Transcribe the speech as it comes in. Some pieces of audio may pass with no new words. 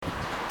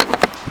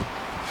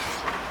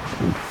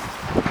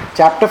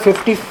Chapter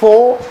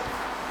 54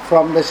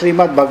 from the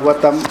Srimad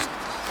Bhagavatam,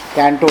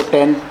 Canto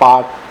 10,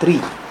 Part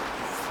 3.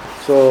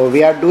 So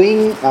we are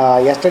doing,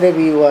 yesterday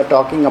we were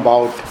talking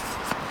about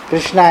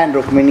Krishna and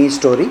Rukmini's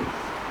story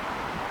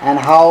and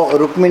how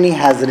Rukmini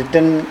has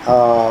written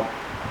a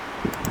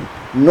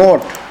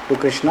note to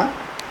Krishna.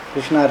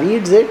 Krishna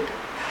reads it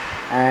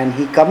and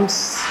he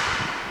comes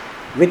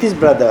with his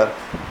brother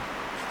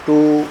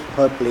to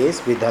her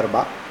place,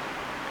 Vidarbha.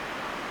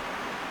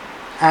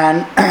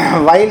 And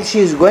while she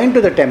is going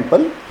to the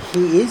temple,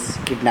 he is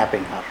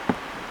kidnapping her.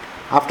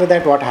 After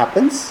that, what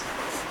happens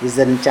is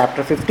in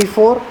chapter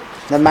 54,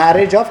 the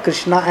marriage of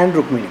Krishna and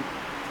Rukmini.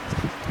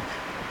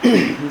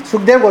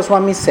 Sukdev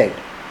Goswami said,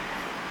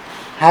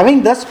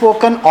 having thus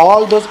spoken,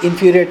 all those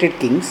infuriated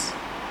kings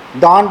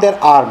donned their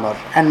armor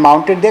and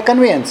mounted their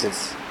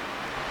conveyances.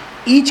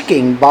 Each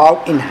king,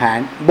 bow in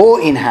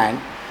hand,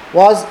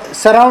 was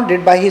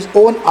surrounded by his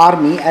own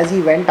army as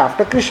he went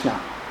after Krishna.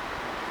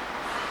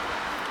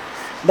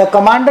 The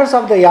commanders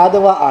of the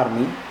Yadava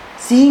army,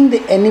 seeing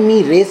the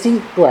enemy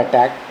racing to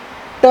attack,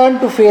 turned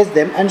to face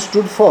them and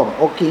stood firm,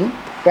 O king,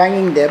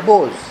 twanging their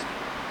bows.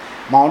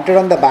 Mounted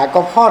on the back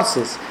of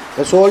horses,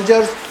 the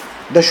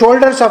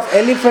shoulders of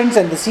elephants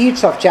and the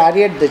seats of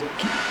chariot, the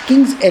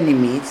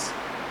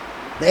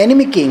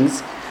enemy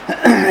kings,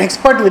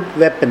 expert with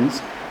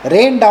weapons,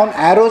 rained down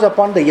arrows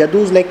upon the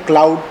Yadus like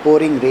cloud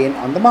pouring rain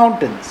on the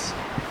mountains.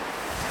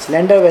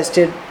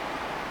 Slender-waisted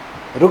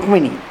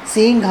Rukmini,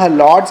 seeing her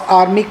lord's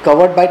army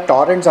covered by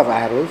torrents of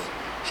arrows,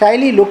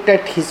 shyly looked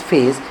at his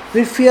face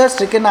with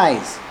fear-stricken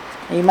eyes.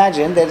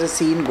 Imagine there is a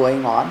scene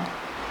going on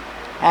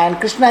and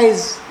Krishna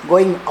is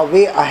going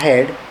away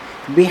ahead.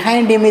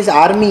 Behind him his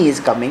army is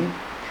coming,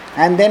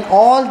 and then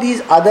all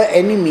these other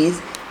enemies,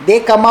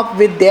 they come up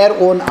with their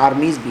own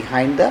armies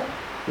behind the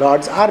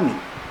Lord's army.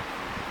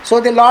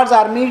 So the Lord's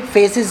army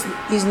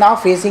is now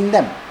facing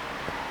them.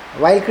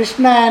 While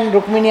Krishna and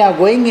Rukmini are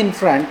going in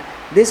front,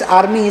 this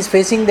army is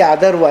facing the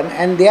other one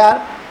and they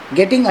are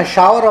getting a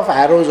shower of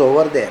arrows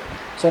over there.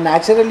 So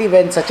naturally,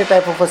 when such a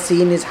type of a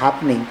scene is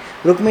happening,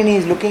 Rukmini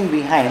is looking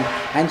behind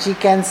and she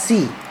can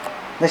see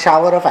the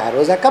shower of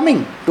arrows are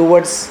coming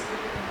towards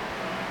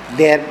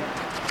their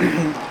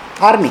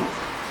army.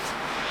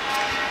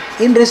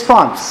 In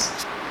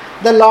response,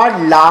 the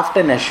Lord laughed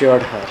and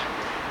assured her,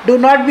 "Do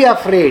not be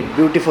afraid,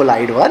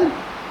 beautiful-eyed one.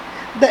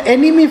 The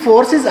enemy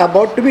force is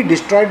about to be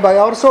destroyed by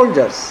our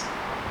soldiers."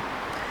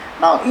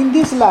 Now, in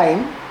this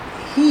line,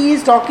 he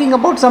is talking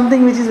about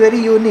something which is very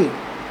unique.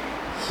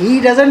 He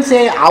doesn't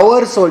say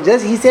our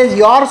soldiers, he says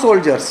your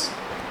soldiers.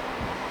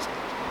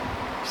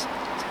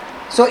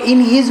 So,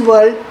 in his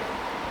world,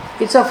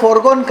 it's a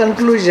foregone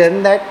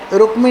conclusion that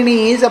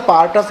Rukmini is a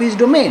part of his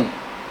domain.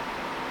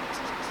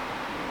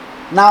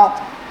 Now,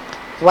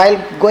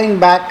 while going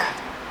back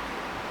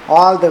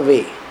all the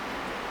way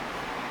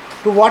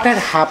to what had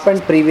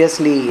happened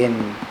previously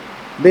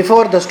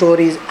before the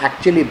stories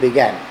actually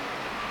began.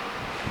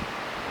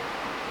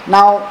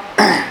 Now,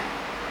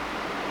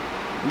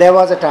 there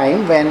was a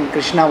time when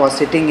Krishna was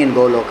sitting in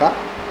Goloka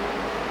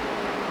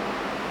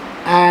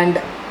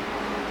and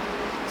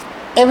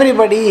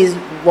everybody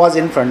was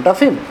in front of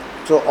him.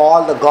 So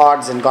all the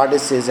gods and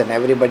goddesses and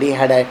everybody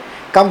had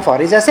come for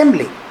his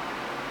assembly.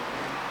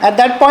 At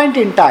that point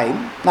in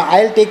time, now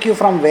I'll take you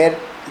from where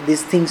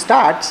this thing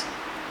starts,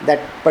 that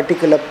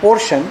particular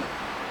portion,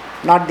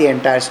 not the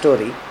entire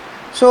story.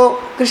 So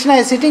Krishna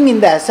is sitting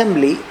in the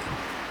assembly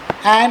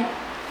and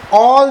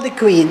all the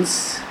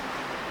queens,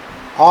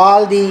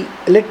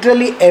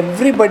 literally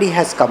everybody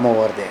has come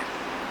over there.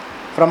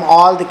 From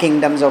all the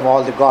kingdoms of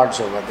all the gods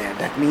over there.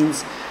 That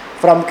means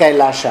from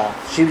Kailasha,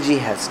 Shivji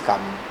has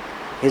come,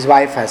 his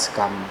wife has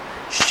come,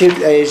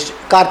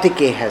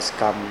 Kartikeya has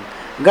come,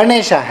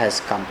 Ganesha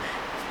has come.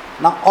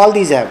 Now all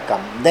these have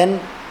come. Then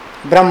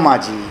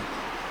Brahmaji,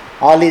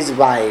 all his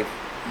wife,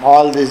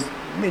 all these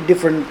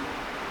different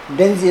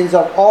denizens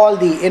of all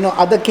the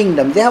other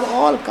kingdoms, they have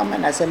all come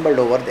and assembled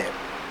over there.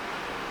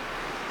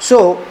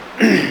 So,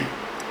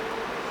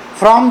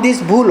 from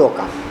this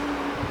Bhuloka,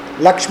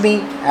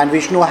 Lakshmi and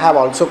Vishnu have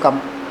also come.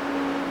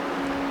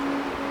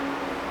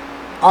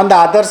 On the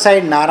other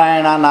side,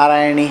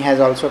 Narayani has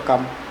also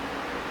come.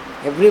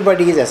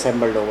 Everybody is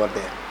assembled over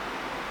there.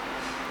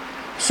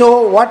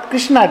 So, what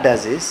Krishna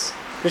does is,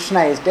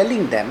 Krishna is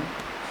telling them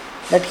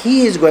that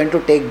he is going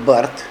to take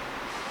birth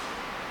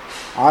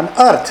on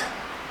earth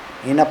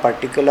in a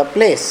particular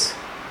place.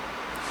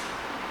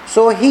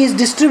 So, he is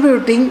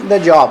distributing the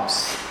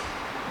jobs.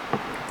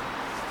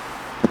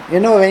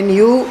 When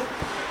you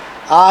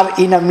are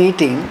in a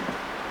meeting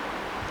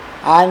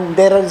and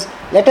there is,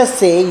 let us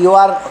say you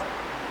are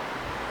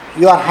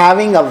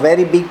having a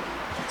very big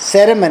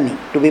ceremony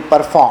to be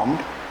performed,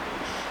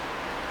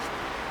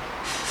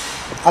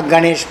 a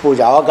Ganesh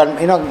Puja or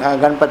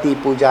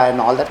Ganpati Puja and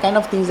all that kind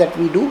of things that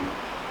we do,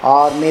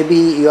 or maybe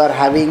you are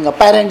having a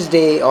parents'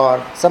 day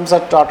or some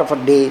sort of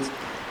a day.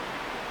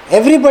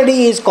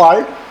 Everybody is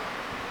called.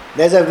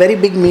 There's a very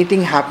big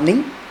meeting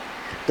happening.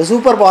 The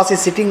super boss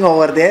is sitting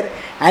over there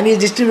and he is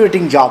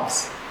distributing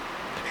jobs.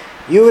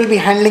 You will be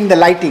handling the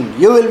lighting,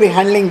 you will be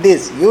handling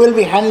this, you will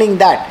be handling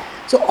that.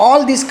 So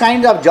all these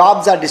kinds of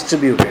jobs are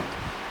distributed.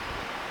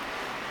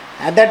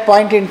 At that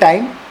point in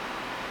time,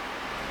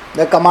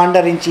 the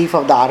commander-in-chief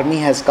of the army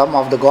has come,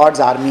 of the god's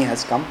army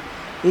has come.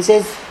 He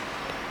says,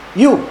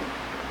 you,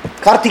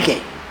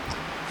 Kartikeya,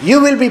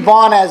 you will be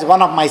born as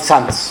one of my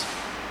sons.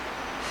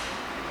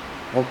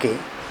 Okay.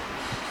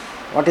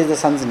 What is the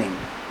son's name?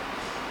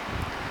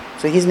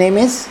 So his name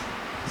is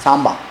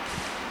Samba.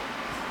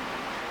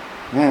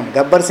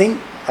 Gabbar Singh,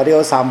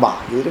 Areo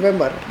Samba. You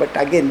remember? But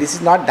again, this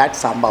is not that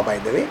Samba, by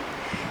the way.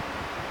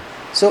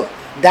 So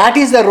that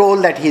is the role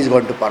that he is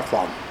going to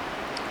perform.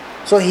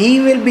 So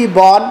he will be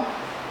born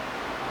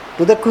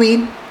to the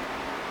queen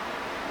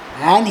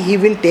and he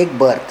will take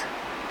birth.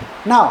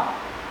 Now,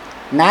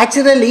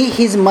 naturally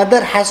his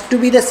mother has to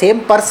be the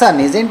same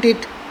person, isn't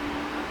it?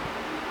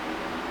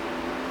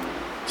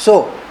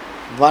 So,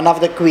 one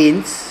of the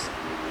queens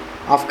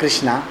of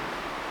Krishna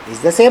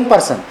is the same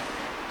person,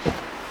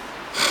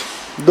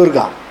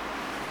 Durga.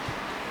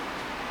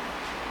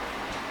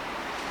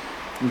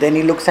 Then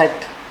he looks at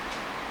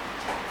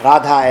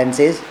Radha and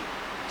says,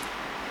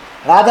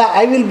 Radha,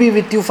 I will be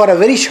with you for a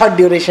very short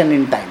duration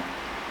in time.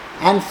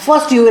 And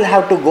first you will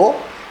have to go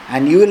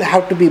and you will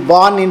have to be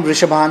born in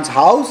Vrishabhan's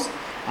house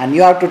and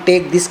you have to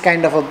take this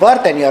kind of a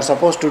birth and you are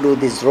supposed to do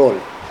this role.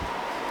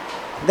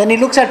 Then he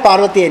looks at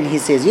Parvati and he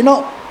says, you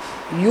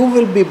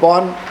will be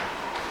born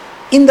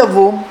in the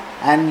womb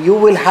and you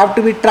will have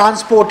to be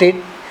transported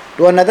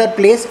to another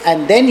place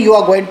and then you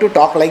are going to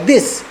talk like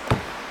this.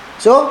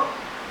 So,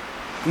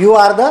 you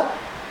are the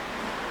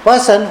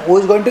person who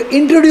is going to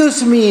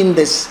introduce me in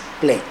this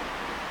play.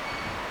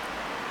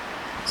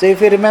 So if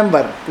you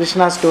remember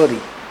Krishna's story,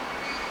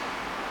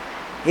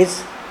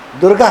 it's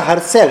Durga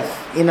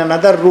herself in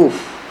another room.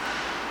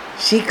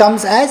 She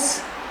comes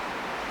as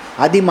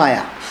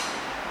Adimaya.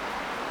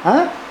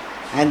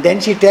 And then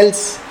she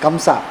tells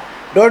Kamsa,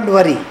 don't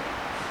worry,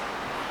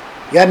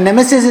 your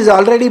nemesis is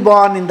already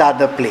born in the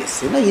other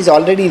place. He is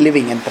already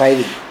living and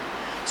thriving.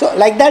 So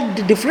like that,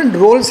 the different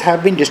roles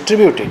have been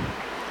distributed.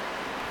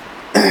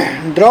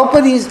 The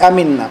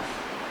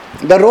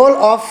role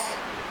of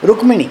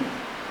Rukmini,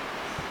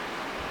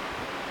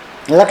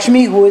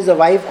 Lakshmi, who is the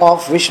wife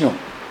of Vishnu.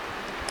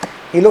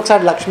 He looks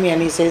at Lakshmi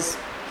and he says,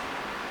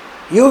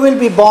 you will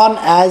be born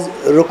as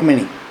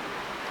Rukmini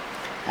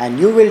and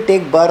you will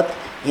take birth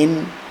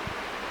in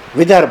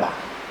Vidarbha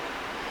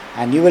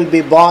and you will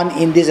be born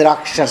in this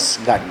Rakshas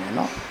gun,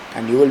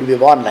 and you will be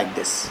born like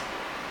this.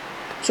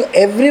 So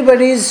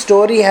everybody's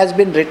story has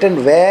been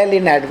written well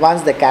in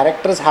advance. The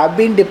characters have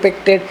been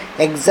depicted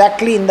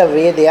exactly in the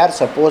way they are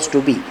supposed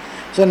to be.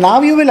 So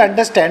now you will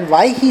understand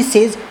why he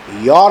says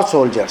your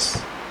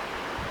soldiers.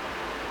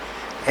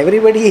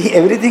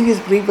 Everything is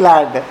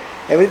pre-planned,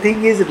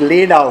 everything is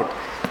laid out.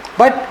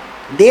 But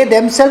they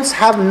themselves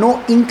have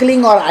no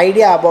inkling or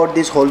idea about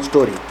this whole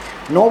story.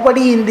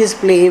 Nobody in this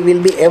play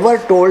will be ever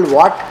told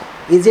what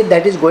is it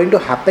that is going to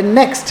happen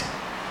next.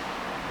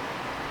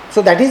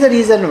 So that is the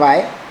reason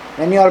why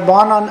when you are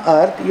born on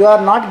earth, you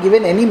are not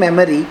given any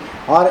memory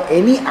or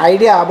any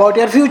idea about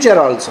your future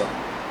also.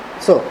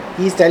 So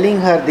he is telling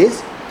her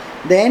this.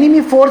 The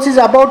enemy force is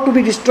about to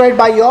be destroyed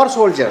by your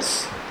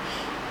soldiers.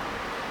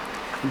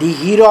 The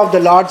hero of the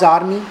Lord's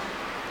army,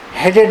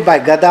 headed by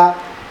Gada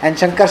and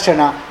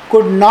Shankarshana,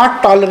 could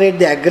not tolerate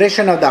the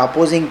aggression of the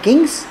opposing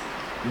kings.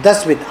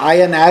 Thus with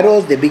iron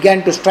arrows they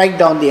began to strike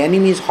down the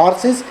enemy's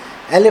horses,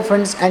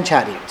 elephants and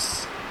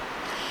chariots.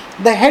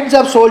 The heads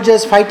of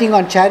soldiers fighting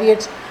on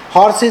chariots,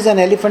 horses and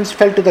elephants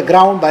fell to the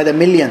ground by the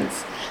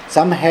millions.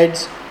 Some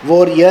heads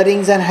wore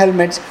earrings and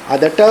helmets,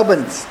 other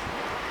turbans.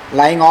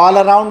 Lying all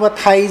around were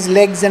thighs,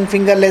 legs and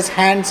fingerless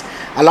hands,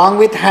 along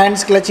with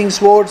hands clutching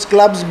swords,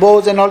 clubs,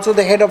 bows, and also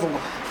the head of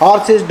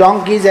horses,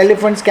 donkeys,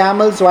 elephants,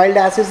 camels, wild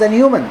asses and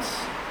humans.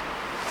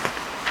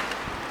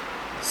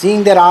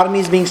 Seeing their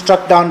armies being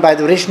struck down by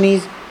the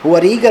Vrishnis, who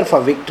were eager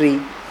for victory,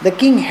 the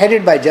king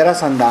headed by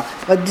Jarasandha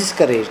was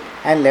discouraged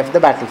and left the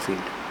battlefield.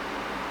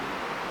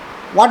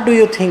 What do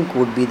you think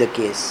would be the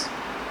case?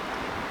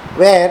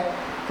 Where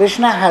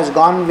Krishna has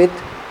gone with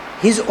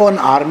his own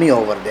army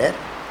over there,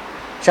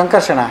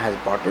 Shankarshana has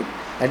brought it,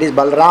 that is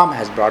Balram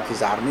has brought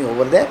his army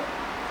over there,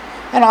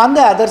 and on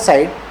the other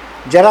side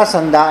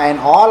Jarasandha and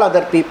all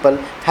other people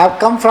have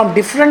come from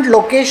different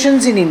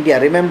locations in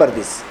India, remember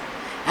this,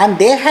 and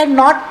they had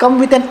not come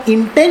with an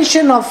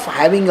intention of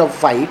having a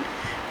fight,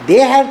 they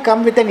had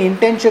come with an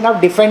intention of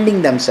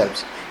defending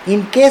themselves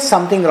in case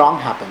something wrong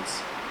happens.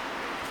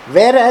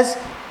 Whereas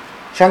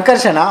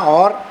Shankarshana,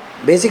 or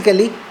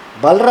basically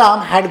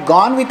Balram, had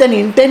gone with an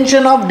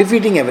intention of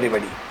defeating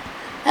everybody.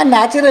 And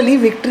naturally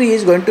victory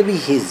is going to be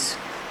his.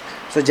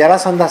 So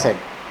Jarasandha said,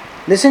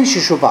 listen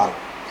Shishupal,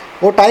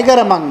 O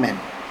tiger among men,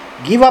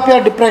 give up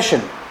your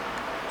depression.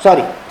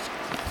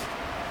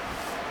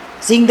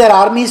 Seeing their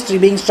armies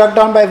being struck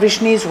down by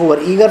Vrishnis who were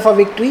eager for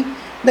victory,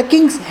 the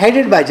kings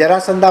headed by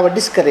Jarasandha were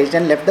discouraged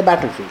and left the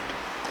battlefield.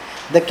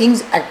 The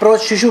kings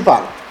approached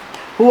Shishupal,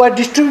 who was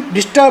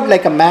disturbed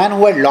like a man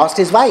who had lost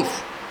his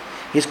wife.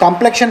 His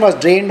complexion was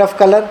drained of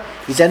color,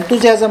 His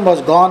enthusiasm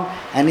was gone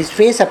and his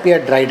face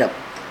appeared dried up.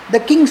 The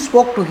king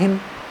spoke to him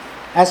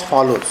as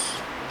follows.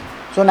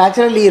 So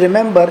naturally,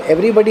 remember,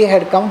 everybody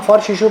had come for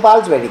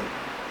Shishupal's wedding.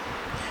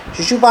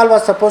 Shishupal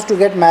was supposed to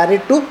get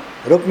married to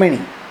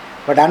Rukmini.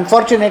 But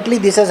unfortunately,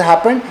 this has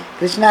happened.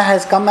 Krishna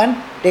has come and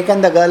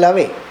taken the girl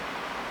away.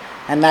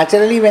 And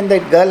naturally, when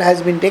that girl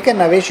has been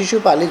taken away,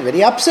 Shishupal is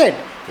very upset.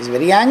 He is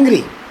very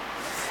angry.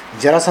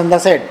 Jarasandha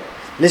said,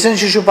 "Listen,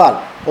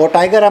 Shishupal, O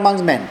tiger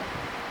amongst men,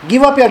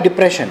 give up your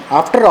depression.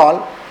 After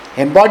all,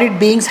 embodied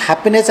beings'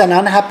 happiness and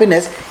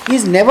unhappiness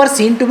is never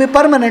seen to be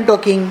permanent, O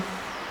king."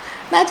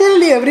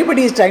 Naturally,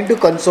 everybody is trying to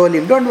console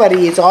him. Don't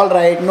worry, it's all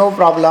right, no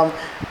problem.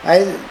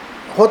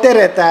 Hote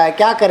rehta hai,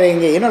 kya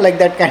karenge? Like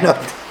that kind of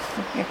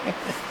thing.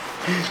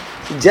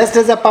 Just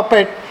as a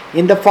puppet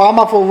in the form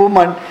of a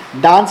woman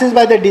dances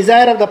by the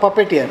desire of the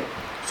puppeteer,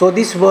 so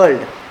this world,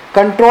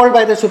 controlled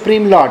by the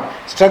Supreme Lord,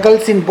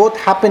 struggles in both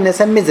happiness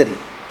and misery.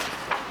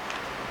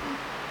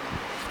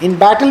 In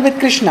battle with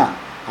Krishna,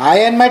 I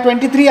and my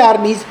 23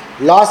 armies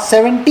lost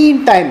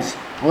 17 times.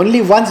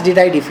 Only once did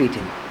I defeat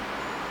him.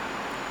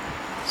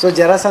 So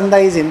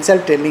Jarasandha is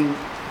himself telling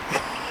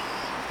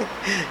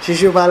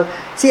Shishupal,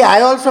 see,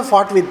 I also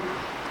fought with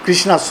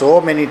Krishna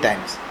so many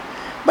times.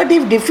 But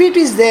if defeat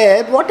is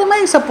there, what am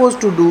I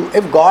supposed to do?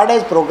 If God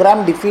has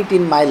programmed defeat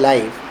in my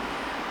life,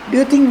 do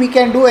you think we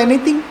can do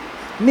anything?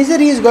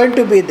 Misery is going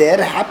to be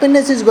there,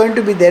 happiness is going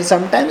to be there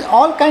sometimes,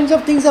 all kinds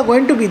of things are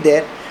going to be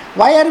there.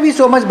 Why are we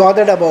so much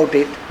bothered about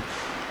it?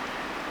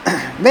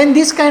 When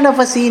this kind of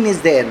a scene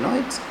is there,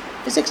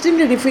 it's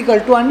extremely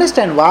difficult to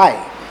understand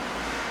why.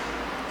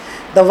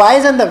 The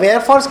whys and the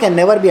wherefores can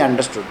never be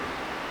understood.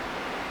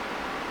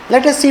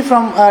 Let us see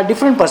from a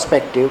different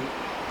perspective.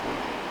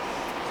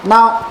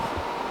 Now,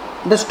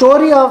 the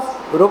story of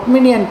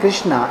Rukmini and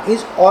Krishna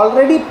is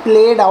already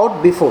played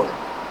out before.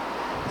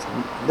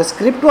 The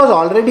script was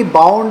already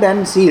bound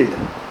and sealed.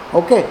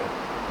 Okay.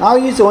 Now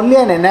it's only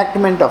an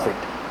enactment of it.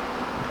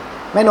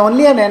 When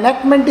only an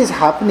enactment is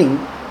happening,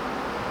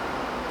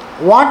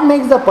 what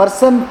makes the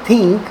person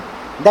think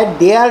that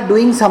they are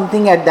doing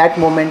something at that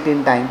moment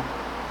in time?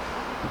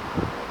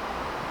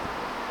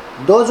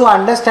 Those who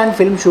understand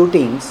film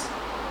shootings,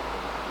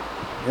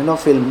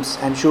 films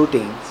and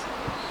shootings,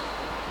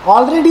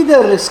 already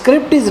the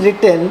script is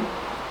written,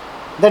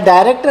 the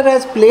director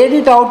has played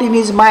it out in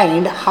his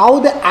mind how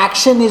the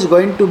action is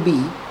going to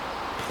be,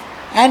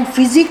 and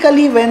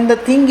physically when the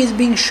thing is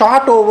being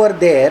shot over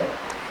there,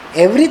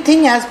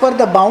 everything as per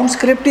the bound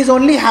script is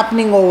only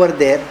happening over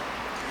there.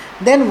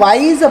 Then why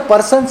is a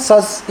person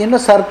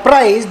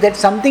surprised that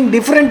something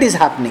different is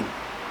happening?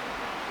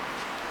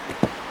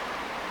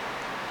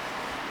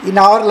 In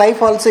our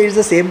life also it's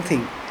the same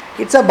thing.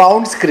 It's a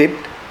bound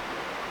script.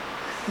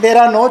 There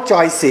are no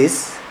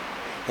choices.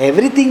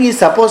 Everything is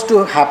supposed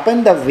to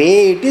happen the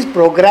way it is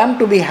programmed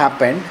to be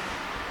happened.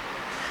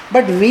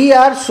 But we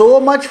are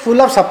so much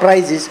full of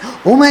surprises.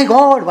 Oh my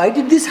God, why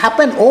did this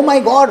happen? Oh my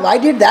God, why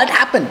did that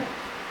happen?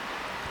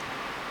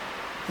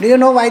 Do you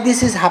know why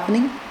this is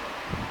happening?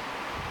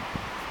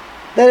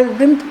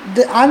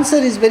 The answer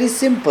is very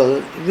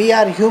simple. We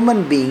are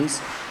human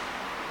beings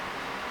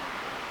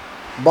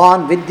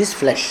born with this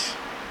flesh.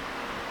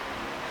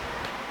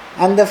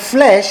 And the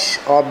flesh,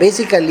 or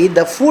basically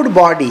the food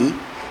body,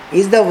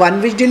 is the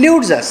one which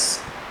deludes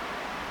us.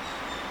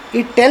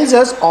 It tells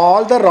us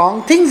all the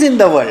wrong things in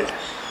the world.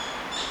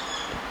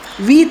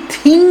 We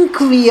think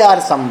we are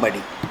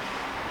somebody.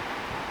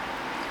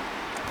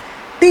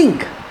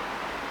 Think.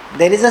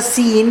 There is a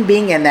scene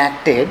being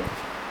enacted.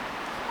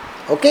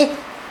 Okay?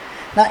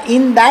 Now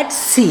in that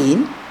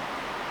scene,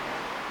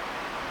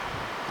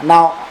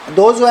 now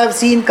those who have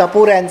seen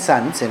Kapoor and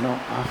Sons,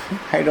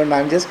 I don't know,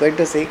 I'm just going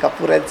to say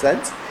Kapoor and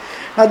Sons.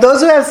 Now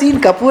those who have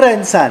seen Kapoor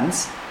and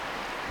Sons,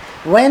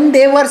 when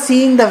they were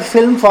seeing the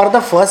film for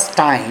the first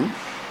time,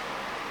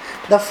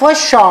 the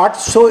first shot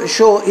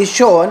is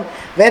shown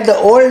where the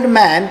old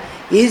man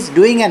is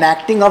doing an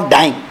acting of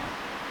dying.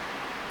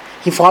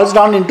 He falls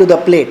down into the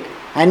plate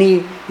and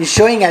he is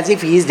showing as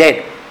if he is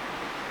dead.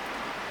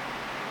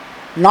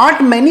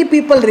 Not many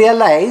people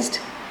realized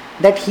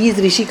that he is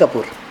Rishi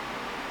Kapoor.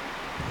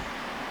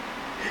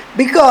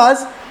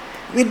 Because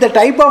with the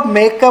type of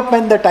makeup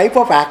and the type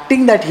of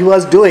acting that he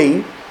was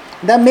doing,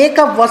 the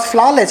makeup was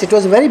flawless. It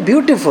was very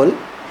beautiful.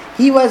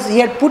 He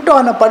had put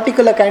on a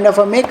particular kind of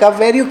a makeup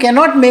where you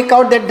cannot make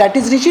out that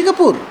is Rishi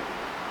Kapoor.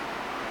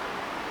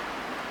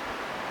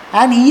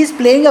 And he is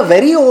playing a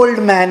very old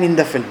man in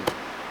the film.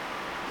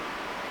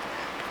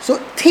 So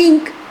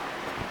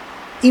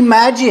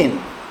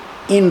imagine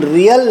in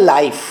real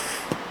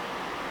life,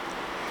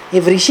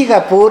 if Rishi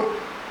Kapoor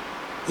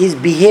is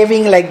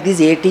behaving like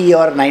this 80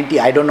 or 90,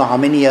 I don't know how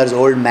many years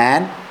old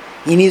man,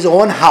 in his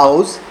own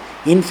house,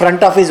 in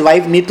front of his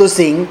wife Neetu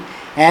Singh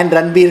and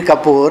Ranbir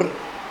Kapoor.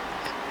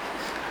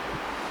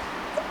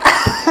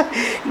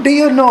 Do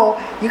you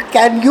know,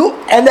 can you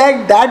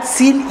enact that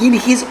scene in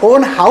his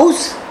own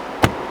house?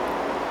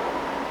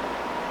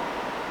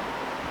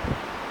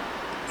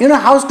 You know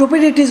how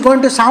stupid it is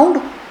going to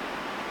sound?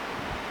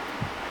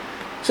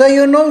 So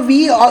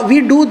we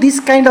do this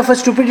kind of a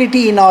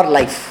stupidity in our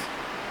life.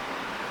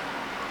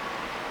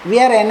 We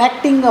are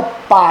enacting a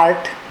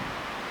part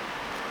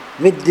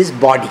with this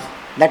body.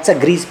 That's a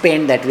grease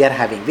paint that we are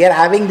having. We are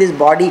having this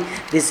body,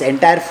 this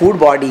entire food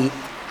body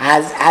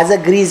as a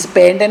grease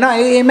paint.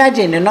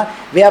 Imagine,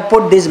 we have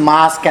put this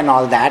mask and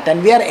all that,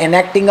 and we are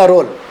enacting a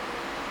role.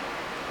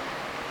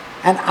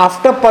 And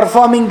after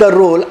performing the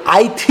role,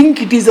 I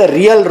think it is a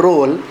real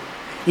role.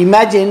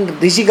 Imagine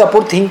Rishi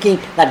Kapoor thinking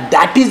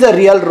that is the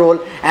real role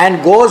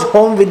and goes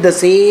home with the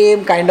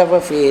same kind of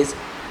a face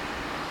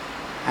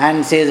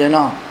and says,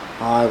 oh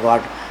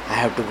God, I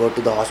have to go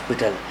to the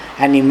hospital.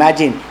 And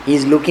imagine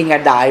he's looking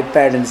at the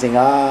iPad and saying,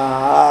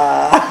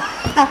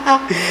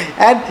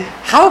 and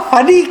how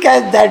funny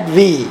can that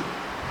be?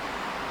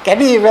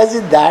 Can you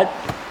imagine that?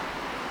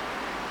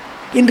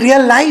 In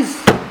real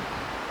life?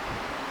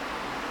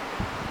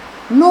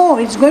 No,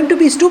 it's going to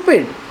be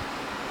stupid.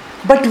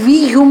 But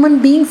we human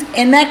beings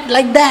enact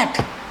like that.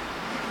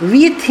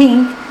 We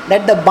think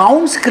that the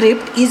bound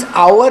script is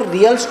our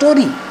real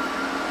story.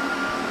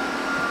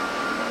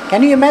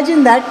 Can you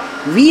imagine that?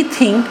 We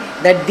think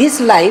that this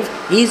life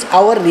is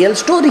our real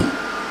story.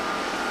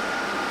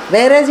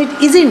 Whereas it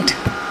isn't.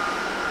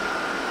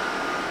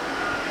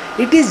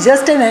 It is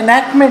just an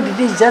enactment, it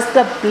is just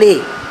a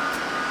play.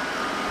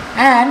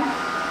 And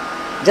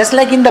just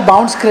like in the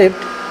bound script,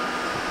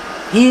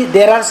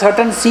 there are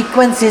certain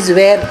sequences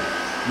where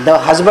the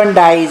husband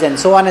dies and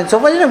so on and so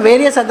forth.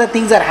 Various other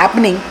things are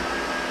happening.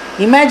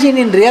 Imagine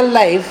in real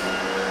life,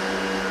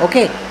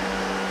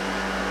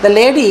 the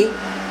lady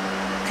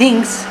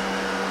thinks,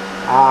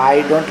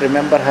 I don't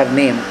remember her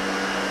name.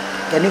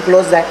 Can you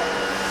close that?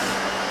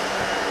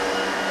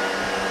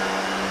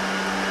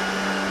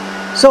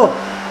 So,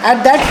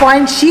 at that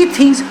point she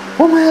thinks,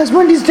 oh, my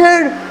husband is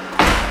dead.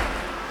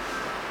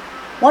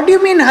 What do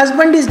you mean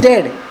husband is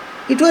dead?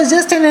 It was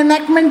just an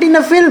enactment in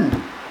a film.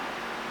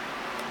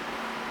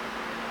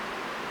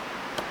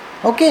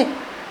 Okay?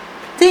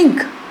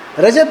 Think.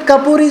 Rajat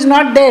Kapoor is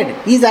not dead.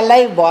 He is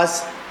alive,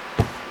 boss.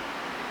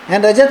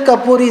 And Rajat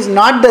Kapoor is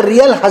not the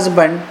real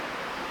husband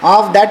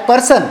of that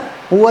person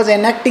who was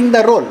enacting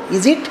the role.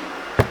 Is it?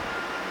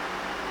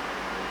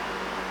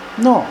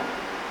 No.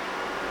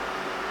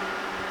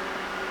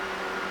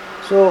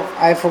 So,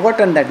 I have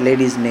forgotten that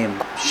lady's name.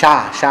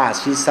 Shah.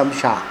 She is some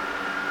Shah.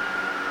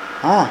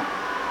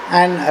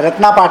 And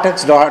Ratna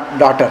Pathak's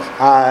daughter.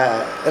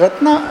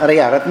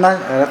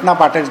 Ratna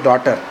Pathak's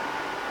daughter.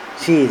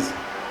 She is.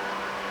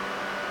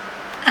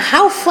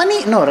 How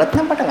funny. No,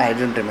 Ratna Pathak, I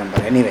don't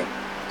remember. Anyway.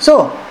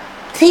 So,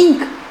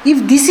 think,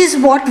 if this is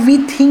what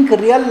we think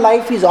real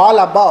life is all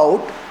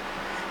about,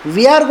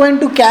 we are going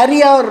to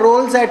carry our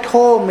roles at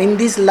home in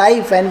this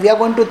life and we are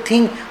going to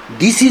think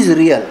this is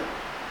real.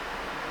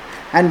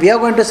 And we are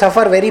going to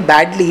suffer very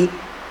badly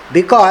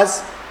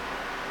because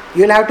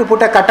you will have to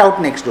put a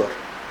cutout next door.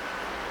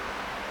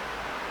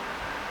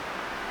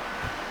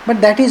 But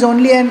that is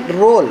only a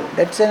role,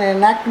 that's an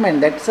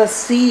enactment, that's a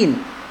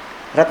scene.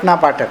 Ratna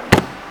Pathak.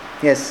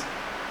 Yes.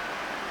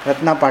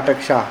 Ratna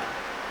Pathak Shah.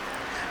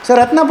 So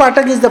Ratna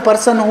Pathak is the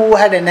person who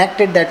had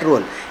enacted that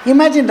role.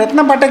 Imagine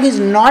Ratna Pathak is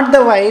not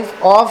the wife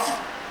of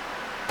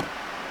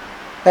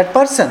that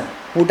person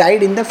who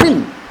died in the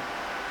film.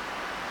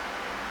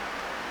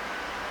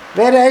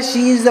 Whereas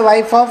she is the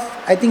wife of,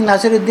 I think,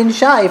 Nasiruddin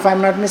Shah, if I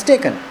am not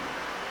mistaken.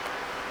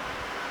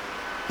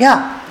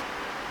 Yeah.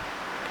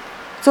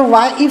 So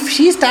why, if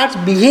she starts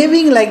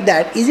behaving like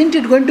that, isn't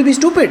it going to be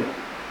stupid?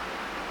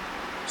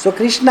 So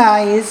Krishna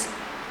is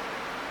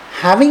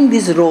having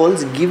these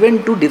roles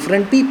given to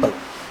different people.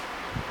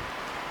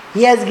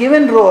 He has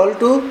given role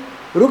to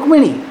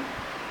Rukmini.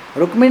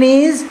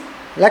 Rukmini is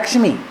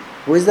Lakshmi,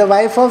 who is the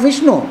wife of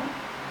Vishnu,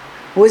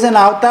 who is an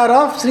avatar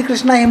of Sri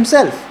Krishna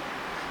himself.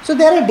 So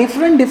there are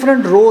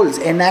different roles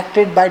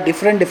enacted by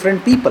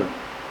different people.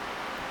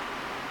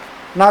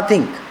 Now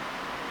think,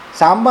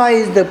 Samba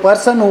is the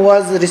person who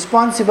was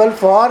responsible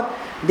for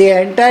the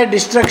entire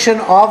destruction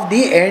of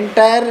the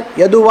entire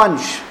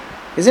Yaduvansh,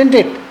 isn't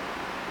it?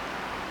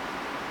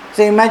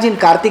 So imagine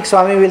Kartik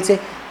Swami will say,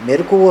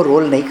 मेरे को वो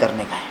role नहीं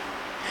करने का है,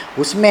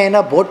 उसमें है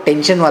ना बहुत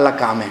टेंशन वाला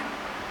काम है.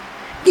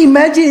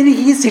 Imagine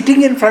he is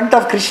sitting in front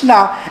of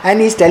Krishna and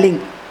he is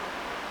telling,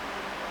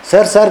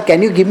 Sir,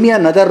 can you give me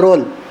another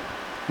role?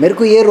 मेरे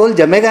को ये रोल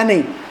जमेगा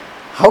नहीं.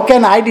 How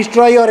can I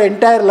destroy your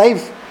entire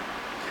life?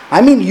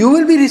 I mean, you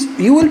will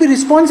be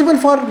responsible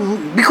for,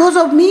 because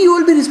of me you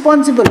will be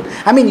responsible.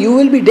 I mean, you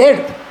will be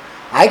dead.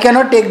 I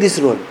cannot take this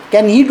role.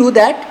 Can he do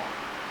that?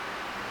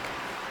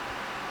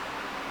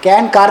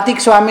 Can Kartik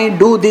Swami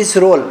do this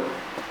role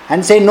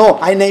and say, no,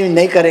 I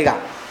nahi karega?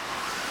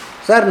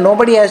 Sir,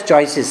 nobody has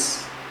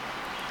choices.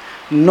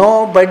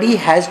 Nobody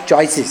has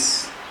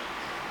choices.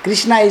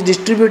 Krishna is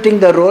distributing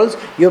the roles.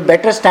 You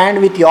better stand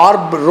with your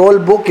role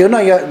book,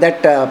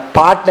 that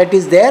part that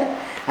is there,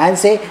 and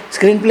say,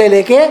 screenplay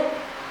leke,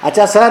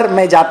 अच्छा sir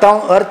मैं जाता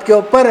हूँ अर्थ के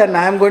ऊपर and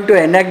I am going to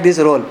enact this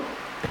role.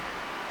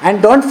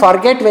 And don't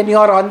forget when you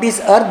are on this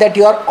earth that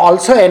you are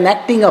also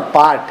enacting a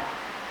part.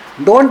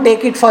 Don't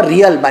take it for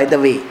real, by the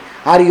way,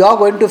 or you are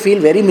going to feel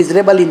very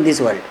miserable in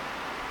this world.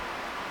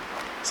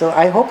 So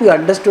I hope you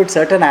understood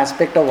certain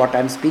aspect of what I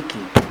am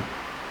speaking.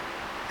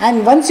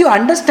 And once you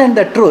understand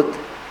the truth,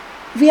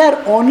 we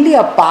are only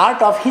a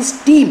part of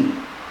his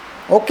team.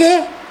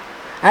 Okay?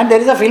 And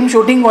there is a film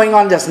shooting going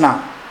on just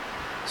now.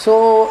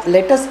 So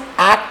let us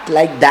act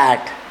like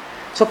that.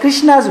 So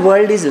Krishna's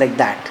world is like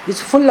that. It's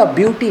full of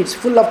beauty. It's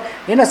full of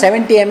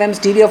 70 mm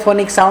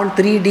stereophonic sound,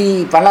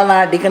 3D,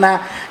 palana,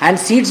 dikana, and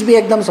seats भी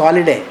एकदम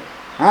solid है.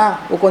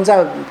 हाँ, वो कौन सा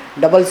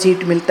double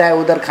seat मिलता है,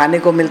 उधर खाने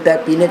को मिलता है,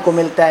 पीने को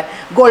मिलता है,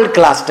 gold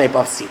class type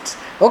of seats.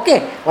 Okay,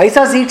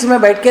 वैसा सीट्स में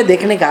बैठ के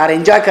देखने का और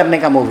एंजॉय करने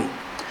का movie.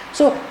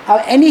 So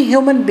any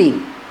human being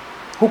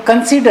who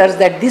considers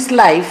that this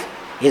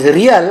life is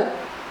real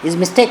is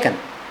mistaken.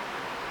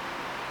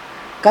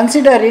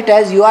 Consider it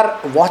as you are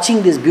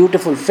watching this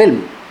beautiful film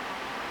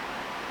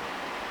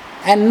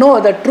and know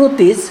the truth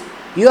is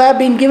you have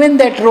been given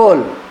that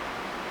role,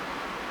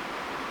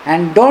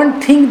 and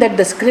don't think that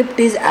the script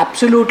is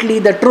absolutely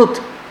the truth.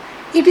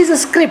 It is a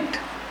script.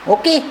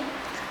 Okay,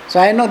 so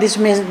I know this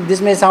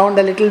may sound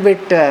a little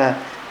bit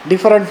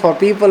different for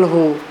people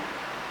who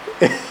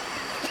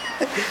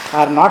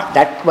are not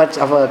that much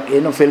of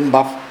a film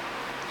buff.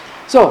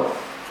 So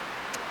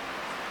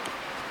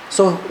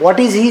what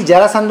is he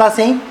Jarasandha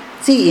saying?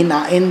 See, in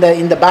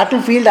the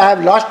battlefield I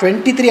have lost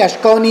 23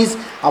 Ashkaunis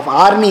of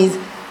armies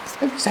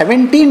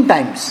 17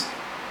 times.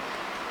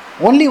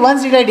 Only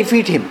once did I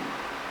defeat him.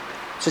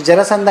 So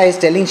Jarasandha is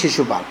telling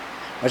Shishupal,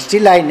 but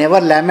still I never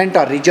lament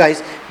or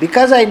rejoice,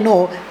 because I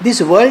know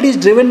this world is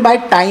driven by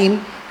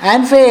time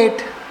and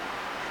fate.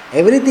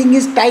 Everything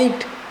is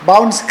tight,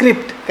 bound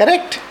script,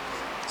 correct?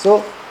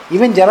 So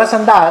even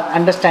Jarasandha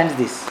understands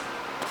this,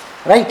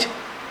 right?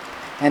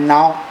 And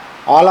now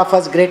all of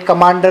us great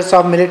commanders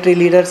of military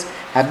leaders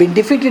have been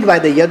defeated by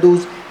the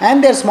Yadus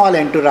and their small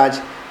entourage,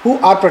 who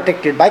are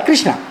protected by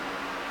Krishna.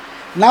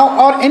 Now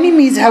our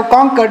enemies have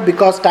conquered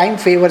because time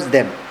favors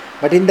them.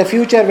 But in the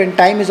future, when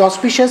time is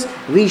auspicious,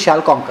 we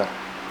shall conquer.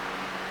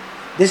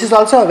 This is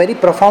also a very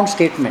profound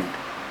statement.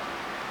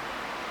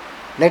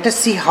 Let us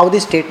see how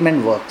this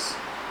statement works.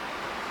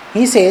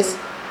 He says,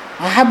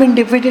 I have been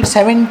defeated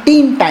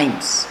 17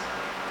 times.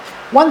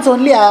 Once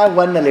only I have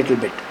won a little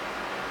bit.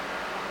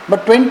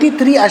 But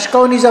 23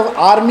 Ashkaunis of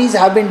armies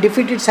have been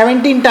defeated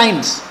 17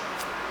 times.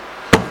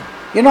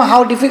 You know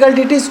how difficult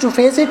it is to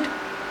face it?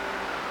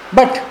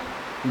 But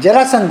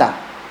Jarasandha,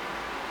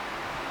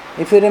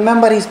 if you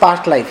remember his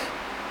past life,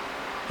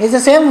 he is the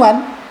same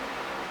one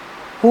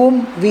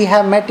whom we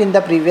have met in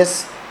the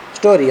previous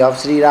story of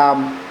Sri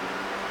Ram,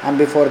 and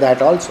before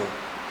that also.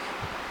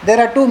 There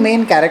are two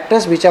main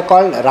characters which are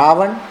called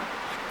Ravan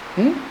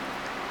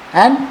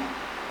and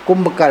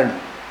Kumbhakarna.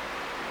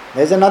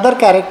 There is another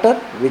character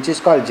which is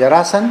called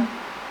Jarasan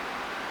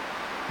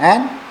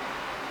and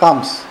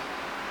Kams.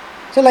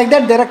 So like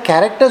that, there are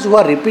characters who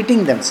are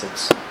repeating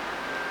themselves.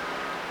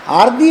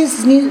 Are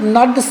these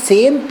not the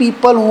same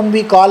people whom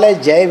we call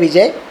as Jai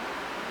Vijay?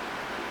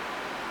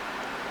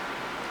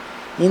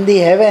 In the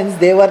heavens,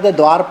 they were the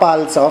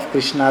Dwarpals of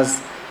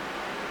Krishna's,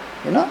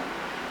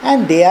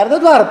 and they are the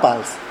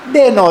Dwarpals.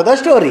 They know the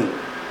story.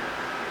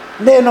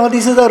 They know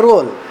this is the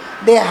role.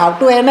 They have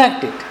to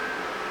enact it.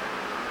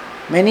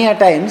 Many a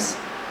times,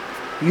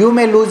 you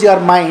may lose your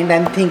mind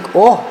and think,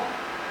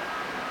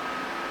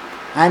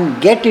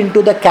 and get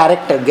into the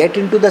character, get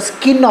into the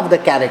skin of the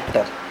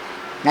character,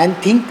 and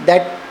think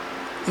that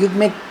you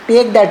may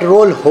take that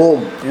role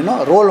home.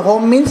 Role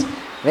home means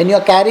when you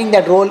are carrying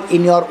that role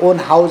in your own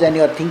house and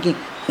you are thinking,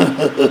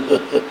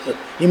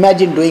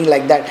 imagine doing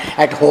like that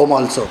at home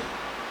also.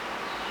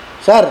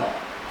 Sir,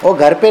 वो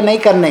घर पे नहीं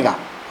करने का,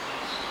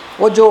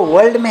 वो जो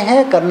world में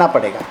है करना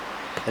पड़ेगा,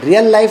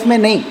 रियल लाइफ में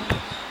नहीं.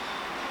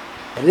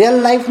 Real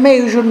life में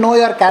you should know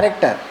your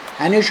character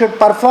and you should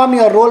perform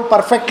your role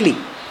perfectly,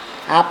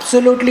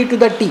 absolutely to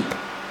the T.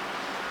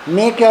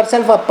 Make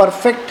yourself a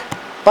perfect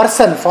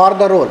person for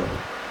the role.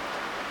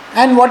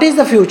 And what is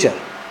the future?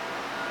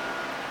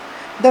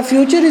 The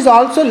future is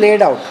also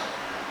laid out.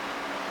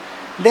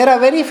 There are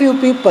very few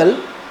people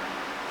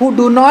who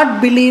do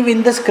not believe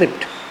in the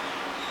script.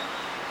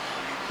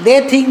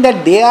 They think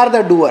that they are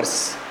the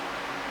doers.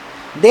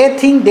 They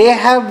think they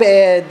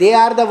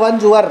are the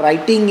ones who are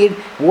writing it,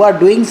 who are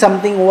doing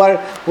something, who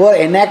are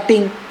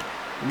enacting.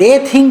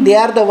 They think they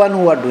are the one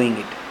who are doing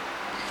it.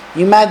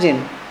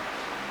 Imagine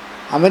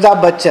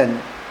Amitabh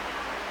Bachchan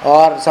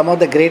or some of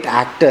the great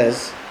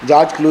actors,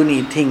 George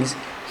Clooney, thinks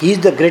he is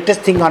the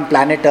greatest thing on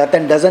planet Earth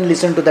and doesn't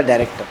listen to the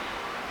director.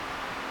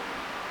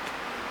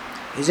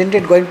 Isn't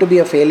it going to be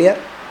a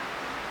failure?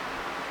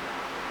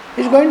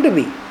 It's going to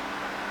be.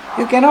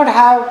 You cannot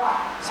have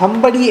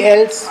somebody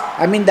else,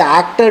 the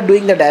actor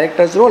doing the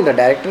director's role. The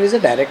director is a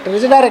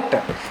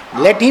director.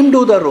 Let him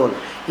do the role.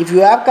 If you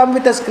have come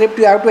with a script,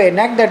 you have to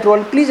enact that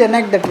role, please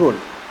enact that role.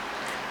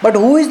 But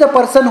who is the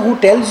person who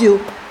tells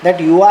you that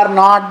you are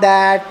not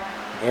that,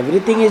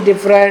 everything is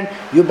different,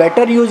 you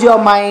better use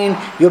your mind,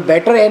 you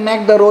better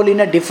enact the role in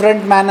a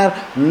different manner,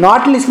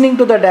 not listening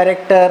to the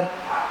director?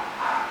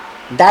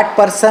 That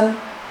person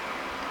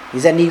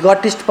is an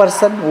egotist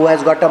person who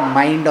has got a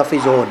mind of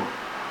his own.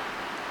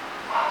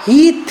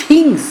 He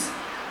thinks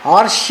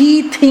or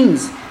she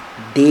thinks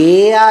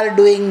they are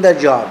doing the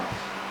job.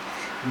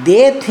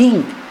 They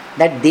think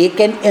that they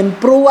can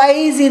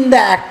improvise in the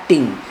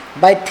acting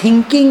by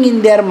thinking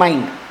in their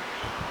mind.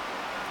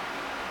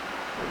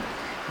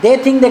 They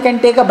think they can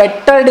take a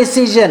better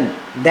decision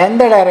than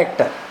the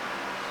director.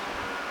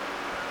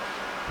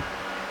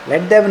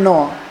 Let them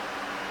know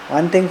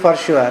one thing for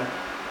sure,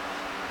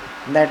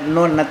 that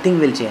no, nothing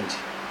will change.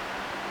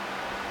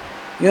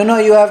 You know,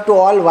 you have to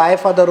all vie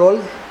for the role.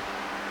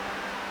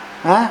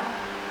 हाँ?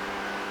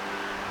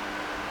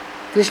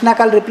 कृष्णा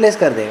कल replace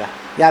कर देगा,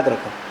 याद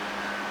रखो.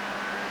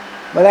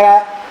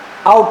 बोलेगा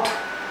out.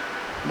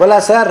 बोला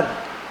sir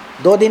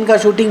 2 दिन का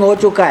शूटिंग हो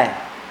चुका है.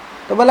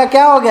 तो बोला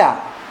क्या हो गया?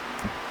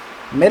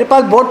 मेरे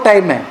पास बहुत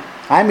टाइम है,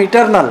 आई एम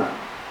इटर्नल.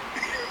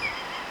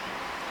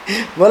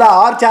 बोला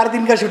और 4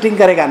 दिन का शूटिंग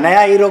करेगा,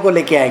 नया हीरो को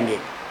लेके आएंगे.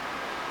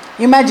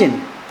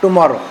 Imagine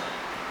tomorrow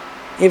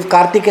if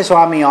Kartik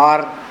Swami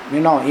और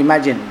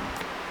imagine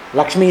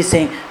Lakshmi is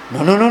saying,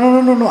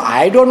 no,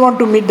 I don't want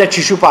to meet that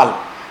Shishupal.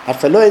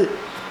 That fellow is,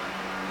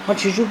 but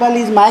Shishupal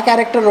is my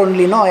character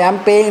only, no, I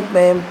am paying,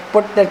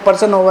 put that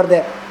person over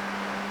there.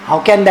 How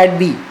can that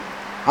be?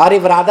 Or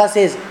if Radha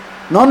says,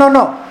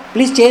 no,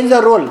 please change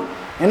the role.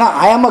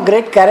 I am a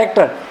great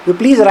character. You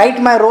please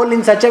write my role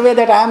in such a way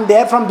that I am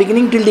there from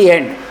beginning till the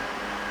end.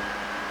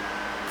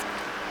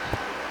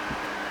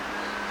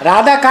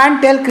 Radha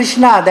can't tell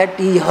Krishna that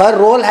her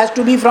role has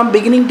to be from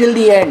beginning till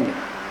the end.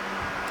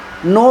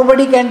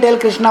 Nobody can tell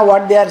Krishna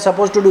what they are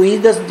supposed to do. He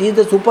is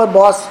the super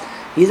boss.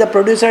 He is the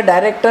producer,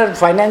 director,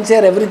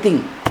 financier,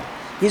 everything.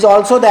 He is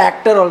also the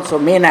actor, also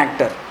main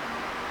actor.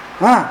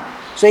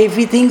 So if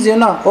he thinks,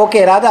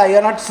 okay, Radha, you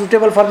are not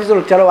suitable for this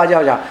role. Chalo,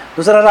 aaja.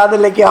 Dusra Radha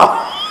leke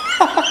aao.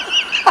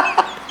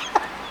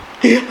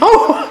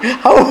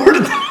 How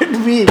would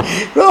that be?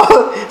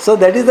 No. So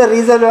that is the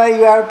reason why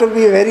you have to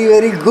be very,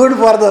 very good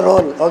for the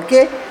role.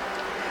 Okay?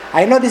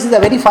 I know this is a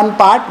very fun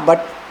part,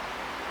 but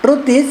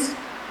truth is,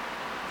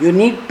 you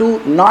need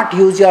to not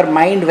use your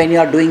mind when you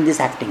are doing this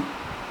acting.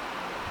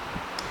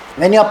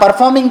 When you are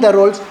performing the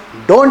roles,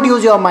 don't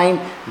use your mind.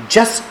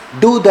 Just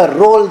do the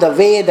role the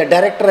way the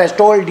director has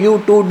told you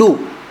to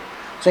do.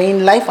 So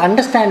in life,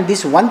 understand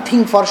this one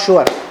thing for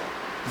sure.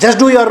 Just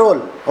do your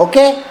role.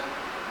 Okay?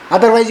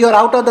 Otherwise you are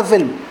out of the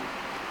film.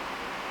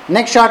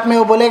 Next shot में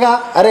वो बोलेगा,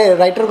 अरे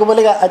writer को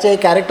बोलेगा, अच्छा ये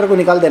character को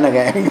निकाल देना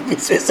गया है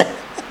पीछे से.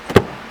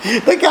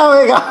 तो क्या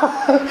होएगा?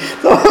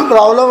 तो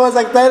प्रॉब्लम हो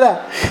सकता है ना.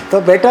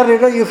 तो better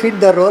you fit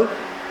the role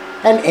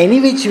and any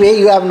which way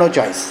you have no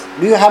choice.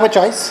 Do you have a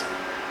choice?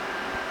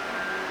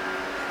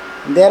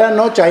 There are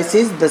no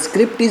choices. The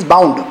script is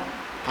bound,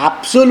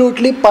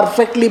 absolutely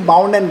perfectly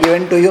bound and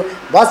given to you.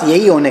 बस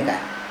यही होने का है.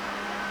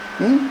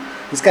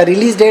 इसका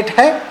release date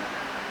है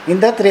in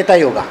the Treta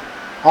yuga,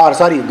 or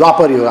sorry,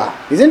 Dwapar Yuga,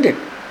 isn't it?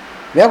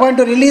 We are going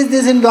to release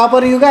this in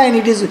Dwapar Yuga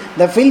and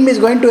the film is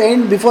going to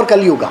end before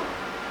Kali Yuga.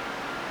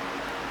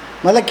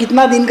 मतलब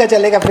कितना दिन का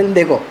चलेगा फिल्म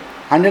देखो,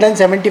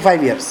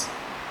 175 years.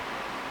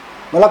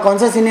 मतलब कौन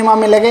सा सिनेमा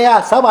में लगेगा?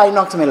 सब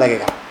आईनॉक्स में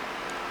लगेगा.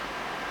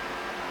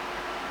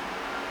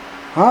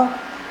 हाँ,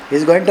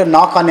 is going to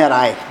knock on your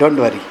eye, don't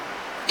worry.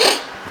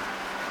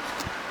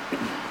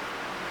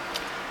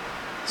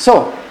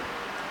 So,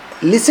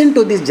 listen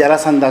to this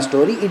Jarasandha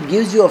story. It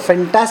gives you a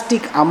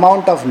fantastic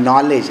amount of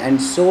knowledge,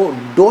 and so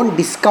don't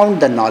discount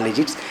the knowledge.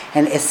 It's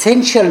an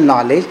essential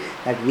knowledge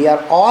that we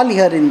are all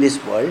here in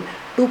this world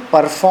to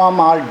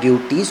perform our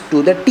duties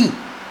to the T.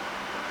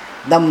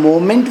 The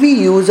moment we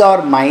use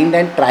our mind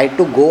and try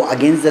to go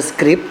against the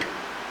script,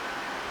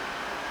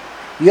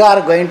 you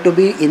are going to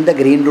be in the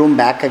green room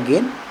back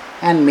again,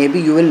 and maybe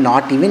you will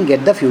not even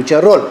get the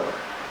future role.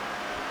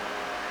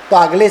 तो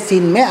अगले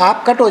scene में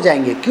आप cut हो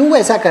जाएंगे. क्यों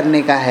ऐसा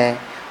करने का है?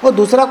 वो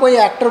दूसरा कोई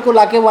एक्टर को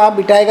लाके वहाँ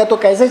बिठाएगा तो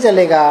कैसे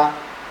चलेगा?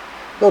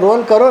 तो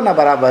रोल करो ना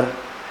बराबर,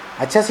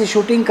 अच्छा सी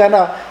शूटिंग करना,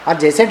 और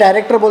जैसे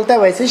डायरेक्टर बोलता है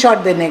वैसे शॉट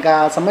देने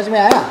का. समझ में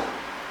आया?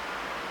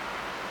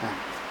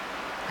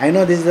 I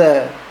know this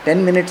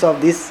 10 minutes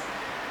of this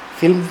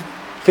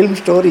film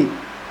story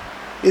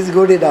is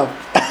good enough.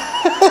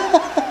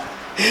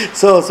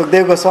 So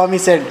Sukdev Goswami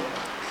said,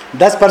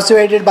 thus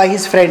persuaded by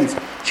his friends,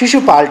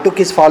 Shishupal took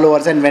his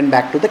followers and went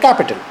back to the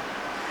capital.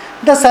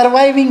 The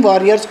surviving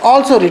warriors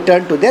also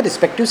returned to their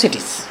respective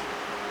cities.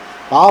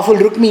 Powerful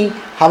Rukmi,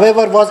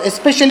 however, was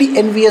especially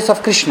envious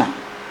of Krishna.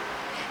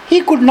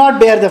 He could not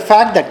bear the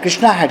fact that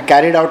Krishna had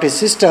carried out his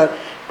sister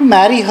to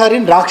marry her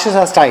in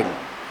Rakshasa style.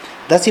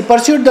 Thus he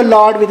pursued the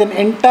Lord with an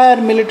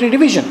entire military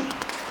division.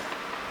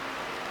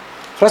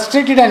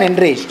 Frustrated and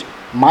enraged,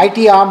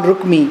 mighty armed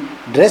Rukmi,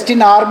 dressed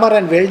in armor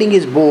and wielding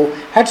his bow,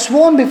 had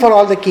sworn before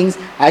all the kings,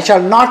 I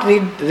shall not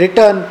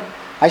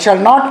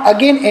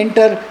again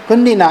enter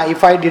Kundina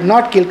if I did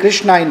not kill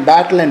Krishna in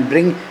battle and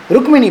bring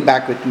Rukmini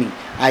back with me.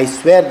 I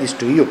swear this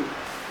to you.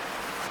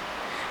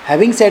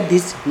 Having said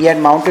this, he had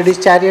mounted his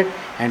chariot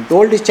and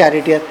told his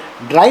charioteer,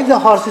 drive the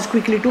horses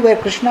quickly to where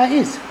Krishna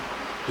is.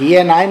 He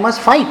and I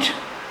must fight.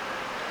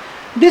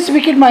 This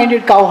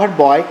wicked-minded cowherd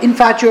boy,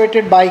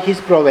 infatuated by his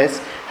prowess,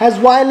 has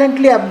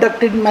violently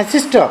abducted my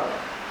sister.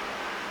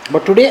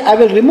 But today I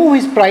will remove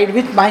his pride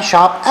with my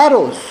sharp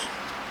arrows.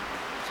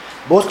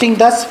 Boasting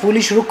thus,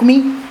 foolish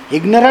Rukmi,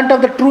 ignorant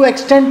of the true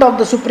extent of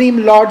the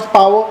Supreme Lord's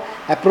power,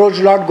 approached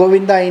Lord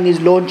Govinda in his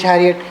lone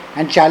chariot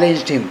and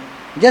challenged him.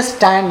 Just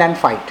stand and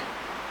fight.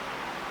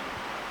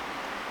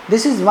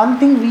 This is one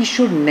thing we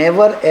should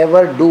never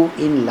ever do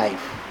in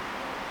life.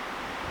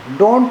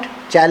 Don't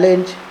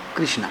challenge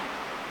Krishna.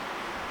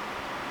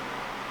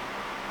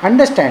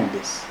 Understand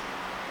this.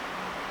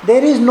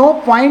 There is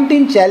no point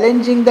in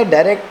challenging the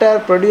director,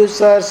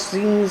 producer,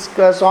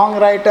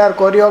 songwriter,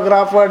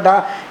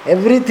 choreographer,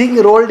 everything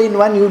rolled in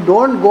one. You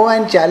don't go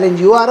and challenge.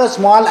 You are a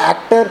small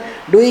actor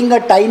doing a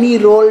tiny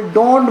role.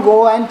 Don't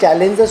go and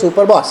challenge the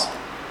super boss.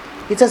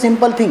 It's a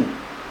simple thing.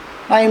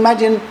 Now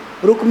imagine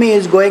Rukmi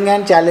is going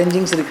and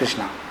challenging Sri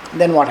Krishna.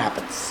 Then what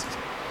happens?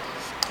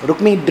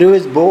 Rukmi drew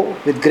his bow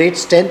with great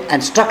strength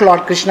and struck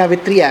Lord Krishna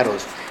with 3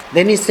 arrows.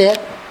 Then he said,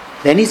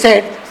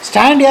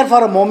 stand here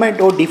for a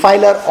moment, O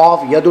defiler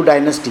of Yadu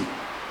dynasty.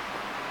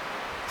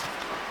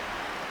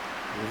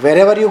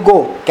 Wherever you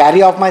go,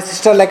 carry off my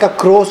sister like a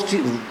crow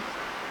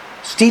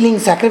stealing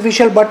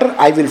sacrificial butter,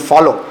 I will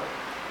follow.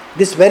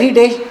 This very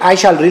day I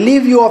shall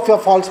relieve you of your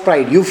false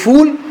pride. You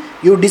fool,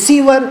 you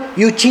deceiver,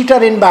 you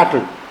cheater in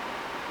battle.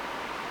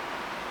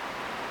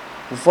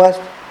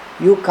 First,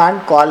 you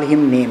can't call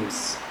him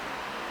names.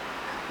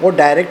 वो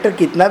director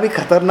कितना भी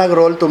खतरनाक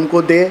role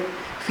तुमको दे,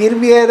 फिर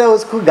भी है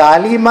उसको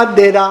गाली मत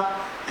देना.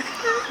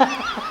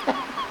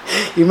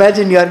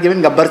 Imagine you are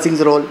given Gabbar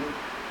Singh's role.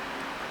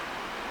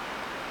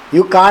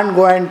 You can't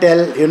go and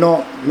tell,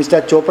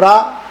 Mr.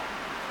 Chopra,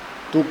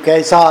 तू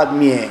कैसा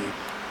आदमी है.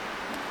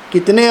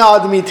 कितने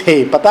आदमी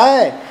थे पता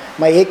है,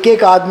 मैं एक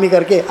एक आदमी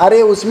करके,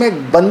 अरे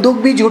उसमें बंदूक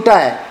भी झूठा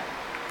है.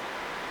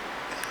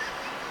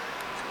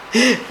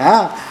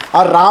 हाँ,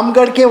 और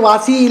रामगढ़ के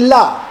वासी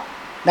इल्ला,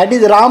 that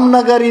is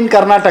Ramnagar in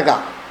Karnataka.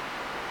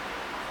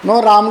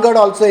 No, Ramgarh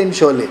also in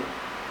Sholay.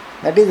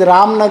 That is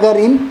Ramnagar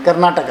in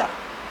Karnataka.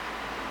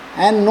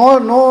 And no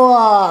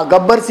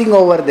Gabbar Singh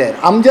over there.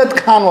 Amjad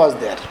Khan was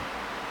there.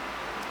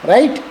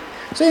 Right?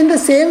 So in the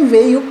same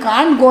way, you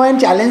can't go and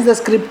challenge the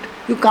script.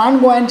 You can't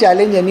go and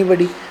challenge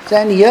anybody. So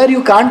and here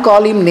you can't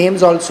call him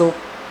names also.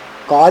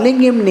 Calling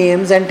him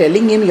names and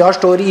telling him your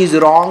story is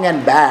wrong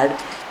and bad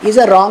is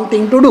a wrong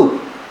thing to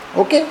do.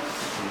 Okay?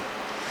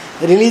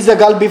 Release the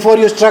girl before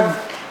you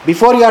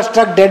are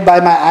struck dead by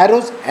my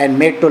arrows and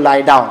made to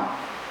lie down.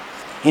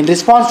 In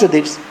response to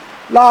this,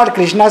 Lord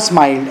Krishna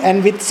smiled,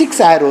 and with 6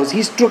 arrows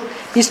he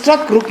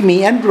struck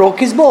Rukmi and broke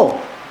his bow.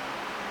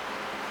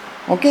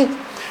 Okay?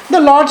 The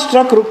Lord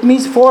struck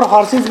Rukmi's 4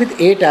 horses with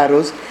 8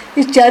 arrows,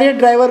 his chariot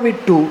driver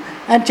with 2,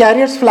 and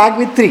chariot's flag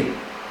with 3.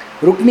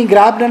 Rukmi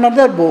grabbed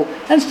another bow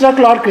and struck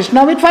Lord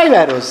Krishna with 5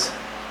 arrows.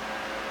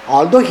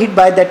 Although hit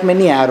by that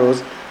many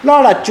arrows,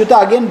 Lord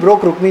Achyuta again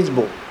broke Rukmi's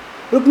bow.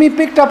 Rukmi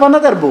picked up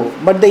another bow,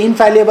 but the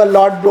infallible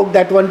Lord broke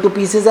that one to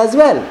pieces as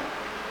well.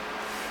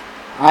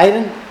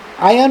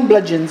 Iron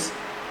bludgeons,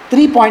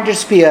 3-pointed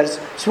spears,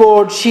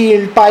 sword,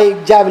 shield,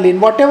 pike, javelin,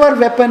 whatever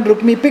weapon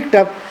Rukmi picked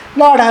up,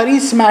 Lord Hari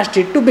smashed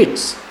it to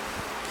bits.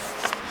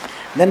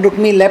 Then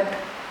Rukmi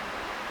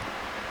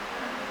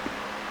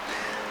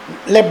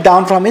leapt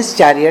down from his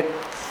chariot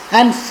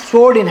and,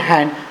 sword in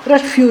hand,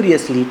 rushed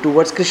furiously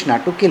towards Krishna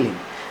to kill him,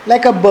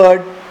 like a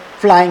bird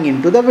flying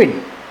into the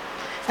wind.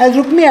 As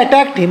Rukmi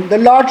attacked him, the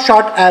Lord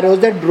shot arrows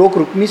that broke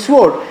Rukmi's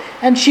sword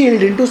and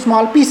shield into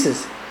small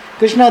pieces.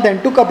 Krishna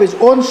then took up his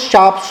own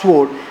sharp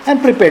sword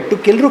and prepared to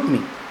kill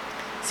Rukmi.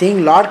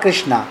 Seeing Lord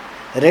Krishna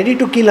ready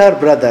to kill her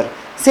brother,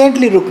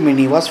 saintly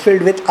Rukmini was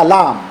filled with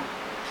alarm.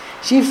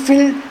 She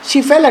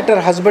fell at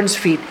her husband's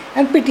feet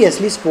and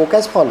piteously spoke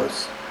as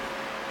follows.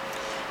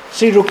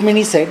 Sri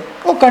Rukmini said,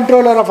 O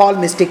controller of all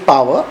mystic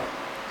power,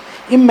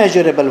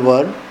 immeasurable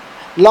word,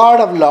 Lord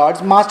of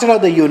lords, master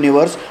of the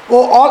universe,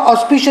 O all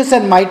auspicious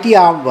and mighty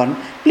armed one,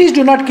 please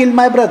do not kill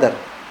my brother.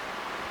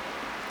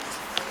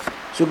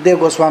 Sukdev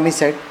Goswami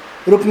said,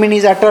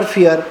 Rukmini's utter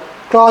fear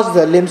caused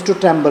her limbs to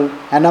tremble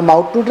and her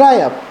mouth to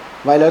dry up,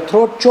 while her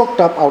throat choked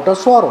up out of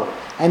sorrow,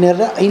 and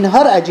in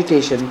her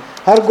agitation,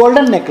 her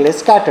golden necklace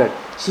scattered.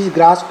 She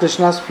grasped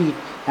Krishna's feet,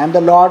 and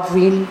the Lord,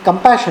 feeling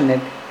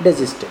compassionate,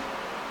 desisted.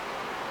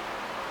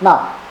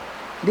 Now,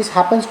 this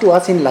happens to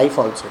us in life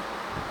also.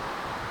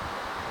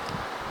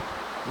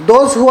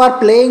 Those who are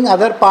playing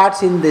other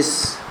parts in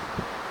this,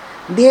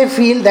 they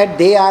feel that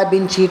they have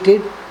been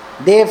cheated,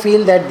 they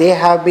feel that they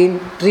have been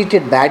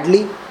treated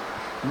badly,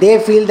 they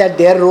feel that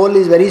their role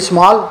is very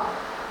small,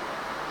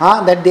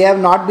 that they have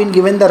not been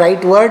given the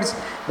right words,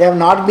 they have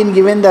not been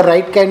given the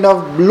right kind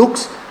of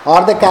looks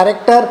or the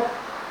character,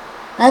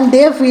 and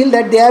they feel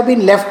that they have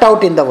been left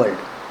out in the world.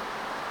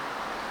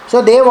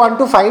 So they want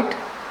to fight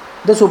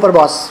the super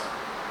boss.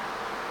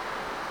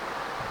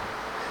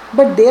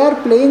 But they are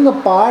playing a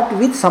part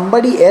with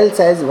somebody else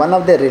as one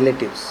of their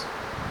relatives.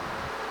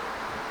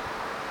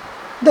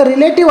 The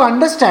relative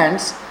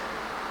understands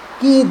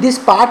that this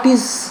part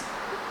is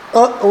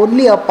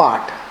only a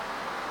part,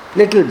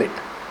 little bit.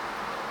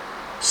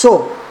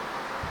 So,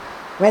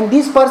 when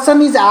this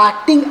person is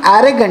acting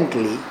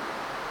arrogantly,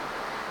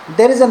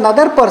 there is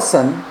another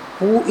person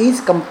who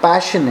is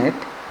compassionate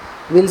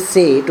will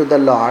say to the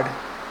Lord,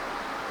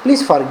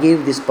 please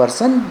forgive this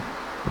person.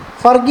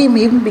 Forgive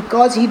him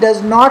because he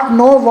does not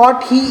know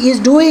what he is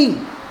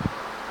doing.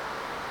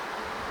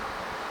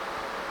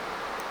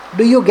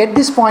 Do you get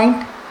this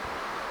point?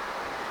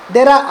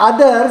 There are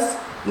others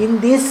in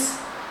this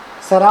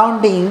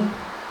surrounding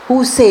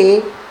who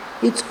say,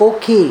 it's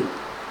okay.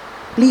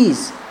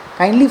 Please,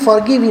 kindly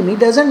forgive him. He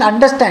doesn't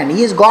understand.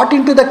 He has got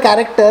into the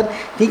character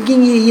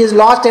thinking he has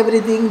lost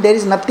everything. There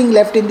is nothing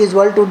left in this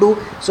world to do,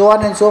 so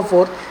on and so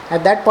forth.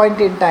 At that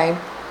point in time,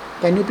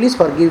 can you please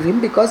forgive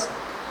him because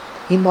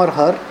him or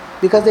her,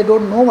 because they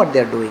don't know what they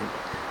are doing.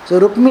 So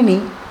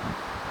Rukmini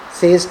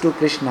says to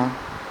Krishna,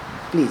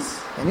 please,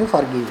 can you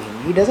forgive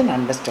him? He doesn't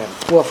understand.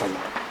 Poor fellow.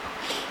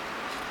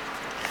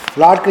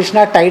 Lord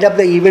Krishna tied up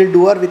the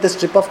evildoer with a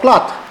strip of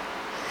cloth.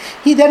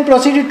 He then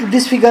proceeded to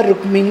disfigure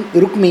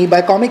Rukmi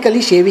by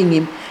comically shaving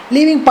him,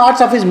 leaving parts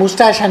of his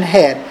moustache and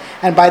hair,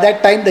 and by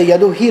that time the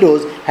Yadu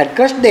heroes had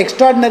crushed the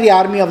extraordinary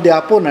army of their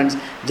opponents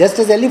just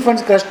as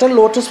elephants crushed a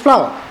lotus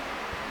flower.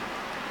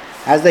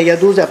 As the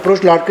Yadus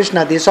approached Lord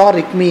Krishna, they saw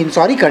Rukmi in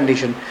sorry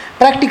condition,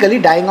 practically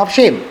dying of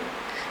shame.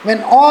 When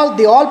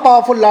the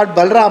all-powerful Lord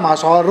Balrama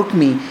saw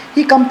Rukmi,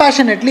 he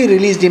compassionately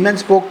released him and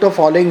spoke the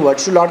following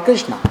words to Lord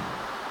Krishna.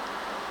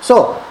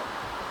 So,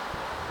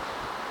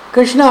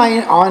 Krishna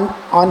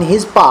on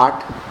his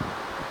part,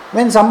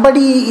 when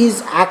somebody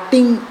is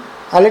acting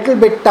a little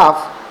bit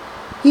tough,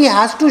 he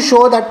has to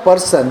show that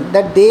person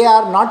that they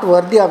are not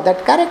worthy of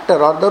that character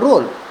or the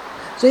role.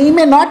 So he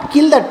may not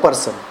kill that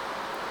person,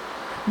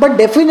 but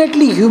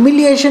definitely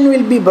humiliation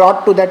will be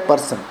brought to that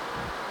person.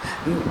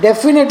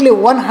 Definitely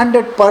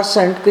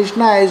 100%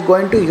 Krishna is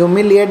going to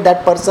humiliate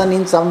that person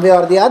in some way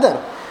or the other.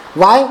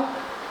 Why?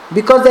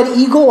 Because their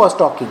ego was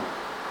talking.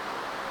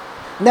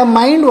 Their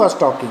mind was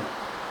talking.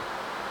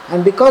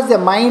 And because their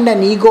mind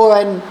and ego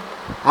and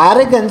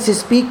arrogance is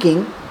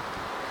speaking,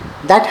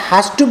 that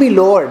has to be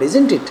lowered,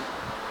 isn't it?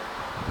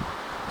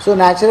 So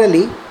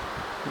naturally,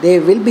 they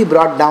will be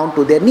brought down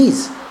to their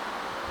knees.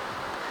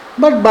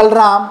 But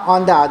Balram,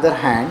 on the other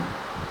hand,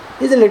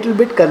 is a little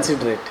bit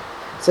considerate.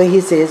 So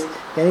he says,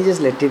 can you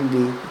just let him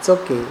be? It's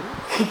okay.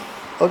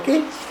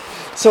 Okay?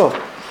 So,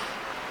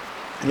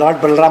 Lord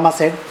Balrama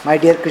said, my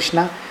dear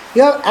Krishna,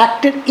 you have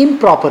acted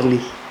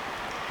improperly.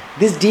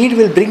 This deed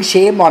will bring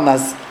shame on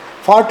us.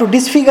 For to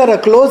disfigure a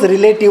close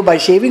relative by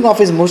shaving off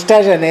his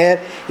moustache and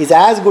hair is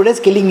as good as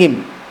killing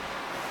him.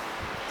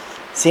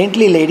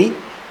 Saintly lady,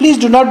 please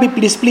do not be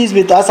displeased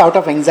with us out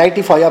of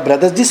anxiety for your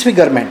brother's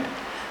disfigurement.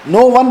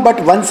 No one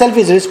but oneself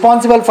is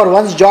responsible for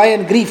one's joy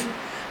and grief,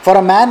 for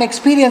a man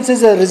experiences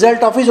the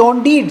result of his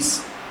own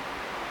deeds.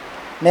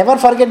 Never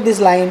forget this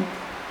line.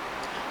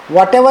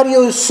 Whatever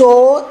you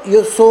sow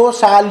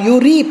shall you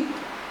reap.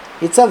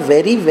 It's a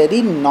very,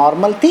 very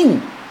normal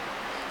thing.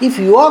 If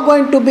you are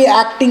going to be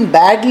acting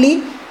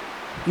badly,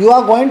 you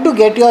are going to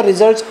get your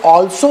results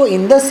also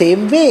in the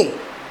same way.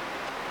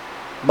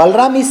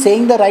 Balram is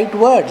saying the right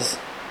words.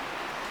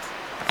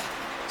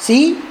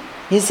 See,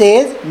 he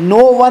says,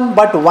 no one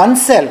but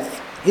oneself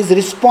is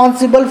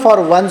responsible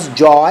for one's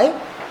joy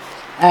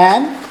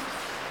and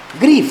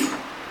grief.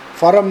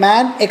 For a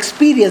man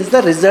experience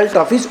the result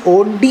of his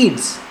own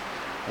deeds.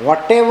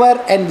 Whatever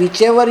and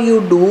whichever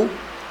you do,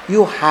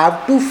 you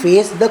have to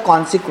face the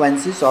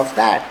consequences of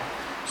that.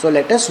 So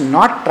let us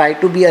not try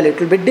to be a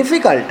little bit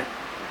difficult.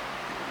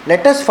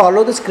 Let us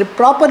follow the script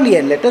properly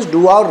and let us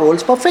do our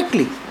roles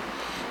perfectly.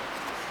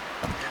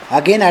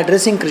 Again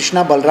addressing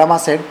Krishna, Balrama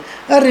said,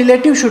 a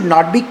relative should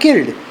not be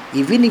killed,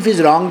 even if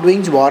his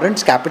wrongdoings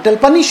warrants capital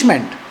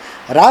punishment.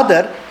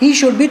 Rather, he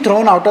should be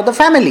thrown out of the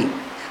family.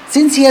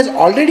 Since he has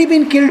already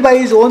been killed by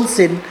his own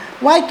sin,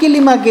 why kill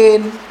him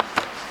again?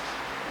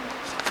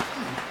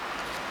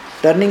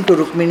 Turning to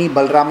Rukmini,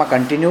 Balrama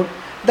continued,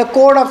 the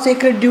code of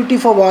sacred duty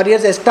for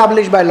warriors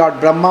established by Lord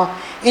Brahma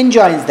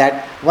enjoins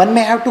that one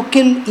may have to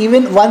kill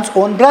even one's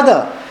own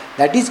brother.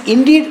 That is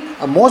indeed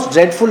a most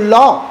dreadful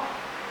law.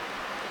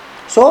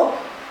 So,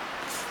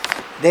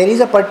 there is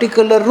a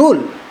particular rule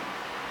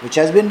which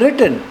has been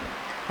written.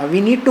 And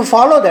we need to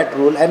follow that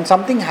rule and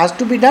something has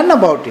to be done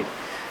about it.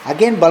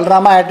 Again,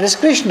 Balrama addressed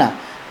Krishna,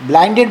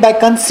 blinded by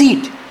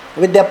conceit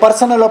with their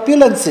personal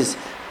opulences.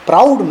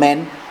 Proud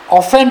men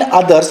offend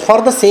others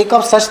for the sake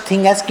of such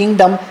thing as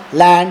kingdom,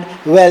 land,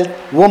 wealth,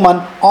 woman,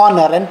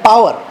 honor and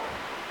power.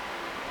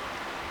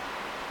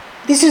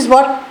 This is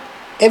what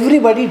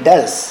everybody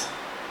does.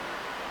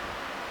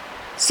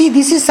 See,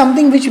 this is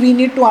something which we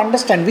need to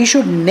understand. We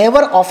should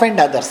never offend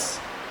others.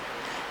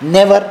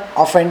 Never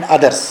offend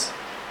others.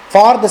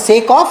 For the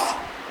sake of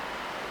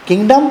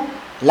kingdom,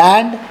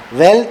 land,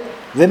 wealth,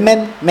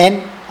 women,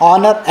 men,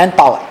 honor and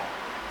power.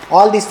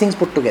 All these things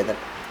put together.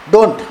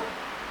 Don't.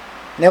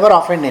 Never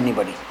offend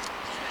anybody.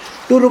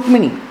 To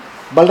Rukmini,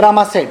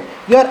 Balrama said,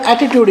 your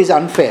attitude is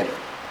unfair.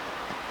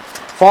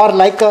 For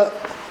like a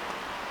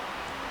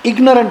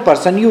ignorant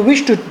person, you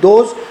wish to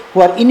those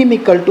who are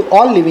inimical to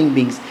all living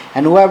beings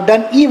and who have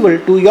done evil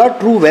to your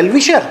true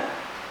well-wisher.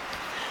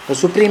 The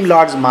Supreme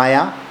Lord's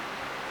Maya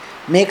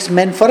makes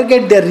men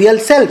forget their real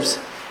selves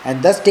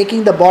and thus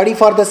taking the body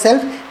for the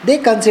self, they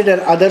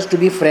consider others to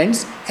be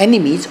friends,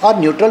 enemies, or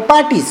neutral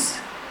parties.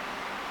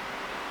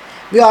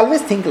 We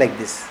always think like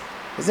this,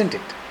 isn't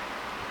it?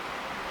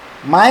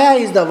 Maya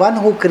is the one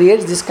who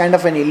creates this kind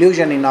of an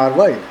illusion in our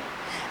world.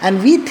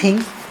 And we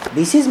think,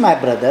 this is my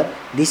brother,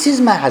 this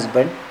is my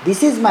husband,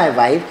 this is my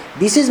wife,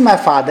 this is my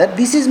father,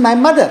 this is my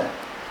mother.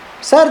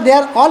 Sir, they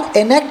are all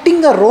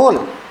enacting a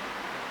role.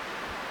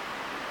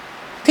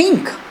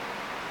 Think.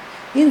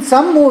 In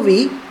some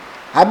movie,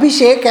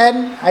 Abhishek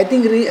and I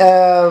think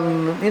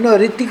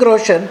Hrithik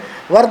Roshan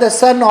were the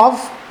son of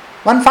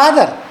one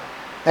father.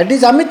 That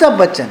is Amitabh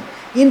Bachchan.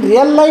 In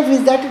real life,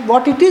 is that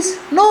what it is?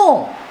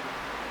 No.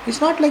 It's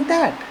not like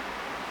that.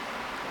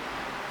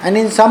 And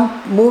in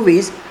some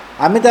movies,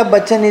 Amitabh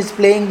Bachchan is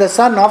playing the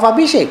son of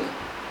Abhishek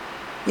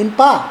in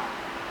Pa.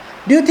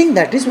 Do you think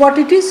that is what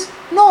it is?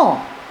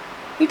 No.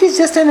 It is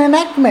just an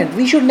enactment.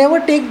 We should never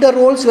take the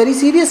roles very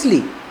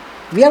seriously.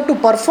 We have to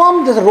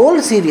perform the role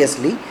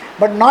seriously,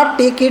 but not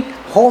take it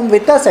home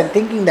with us and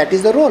thinking that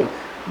is the role.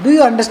 Do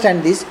you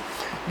understand this?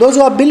 Those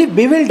who are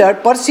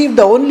bewildered perceive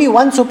the only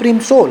one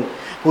supreme soul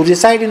who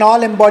reside in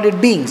all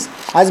embodied beings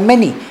as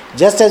many,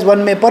 just as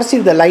one may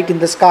perceive the light in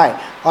the sky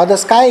or the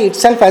sky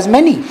itself as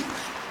many.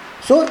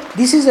 So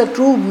this is a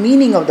true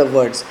meaning of the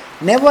words.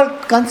 Never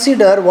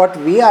consider what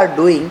we are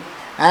doing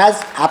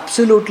as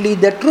absolutely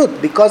the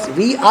truth, because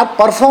we are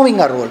performing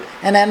a role.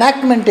 An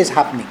enactment is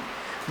happening.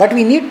 But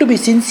we need to be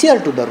sincere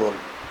to the role.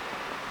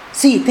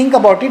 See, think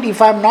about it.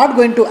 If I am not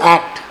going to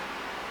act,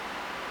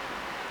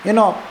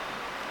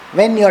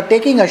 when you are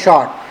taking a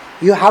shot,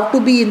 you have to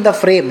be in the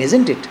frame,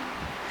 isn't it?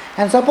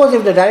 And suppose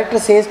if the director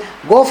says,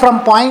 go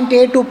from point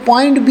A to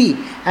point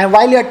B, and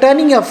while you are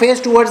turning your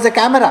face towards the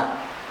camera,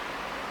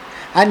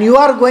 and you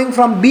are going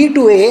from B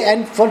to A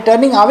and for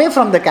turning away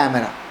from the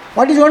camera,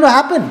 what is going to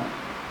happen?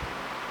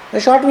 The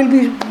shot will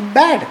be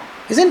bad,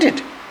 isn't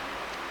it?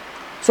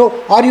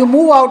 So, or you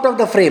move out of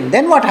the frame,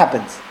 then what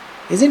happens?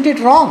 Isn't it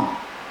wrong?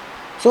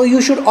 So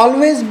you should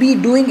always be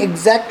doing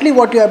exactly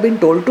what you have been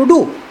told to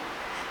do,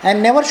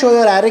 and never show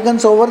your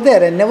arrogance over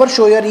there and never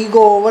show your ego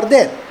over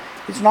there.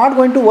 It's not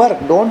going to work.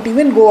 Don't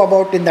even go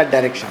about in that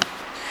direction.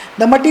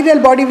 The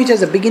material body, which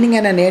has a beginning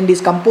and an end,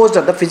 is composed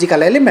of the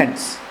physical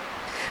elements,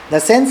 the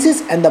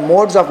senses and the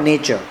modes of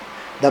nature.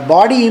 The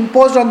body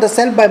imposed on the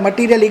self by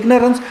material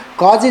ignorance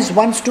causes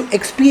one to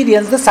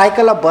experience the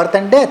cycle of birth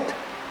and death.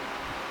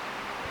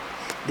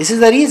 This is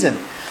the reason,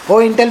 O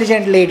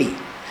intelligent lady,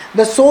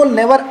 the soul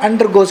never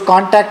undergoes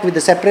contact with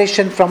the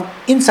separation from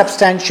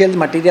insubstantial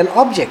material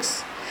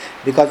objects,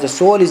 because the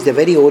soul is the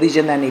very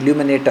origin and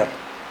illuminator.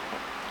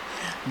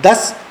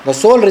 Thus, the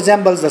soul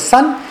resembles the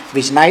sun,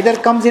 which neither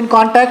comes in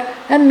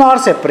contact and nor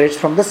separates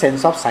from the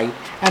sense of sight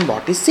and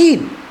what is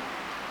seen.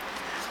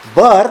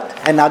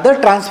 Birth and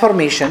other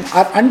transformation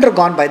are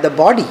undergone by the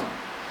body,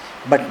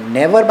 but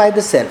never by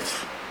the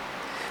self.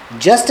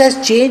 Just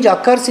as change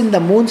occurs in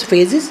the moon's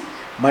phases,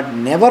 but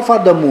never for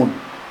the moon,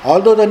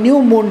 although the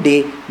new moon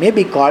day may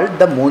be called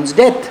the moon's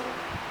death.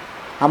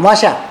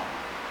 Amavasya,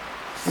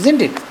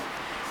 isn't it?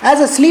 As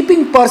a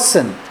sleeping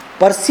person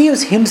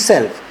perceives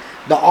himself,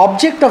 the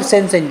object of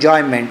sense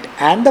enjoyment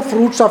and the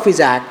fruits of his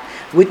act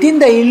within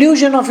the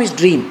illusion of his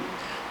dream,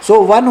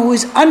 so one who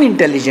is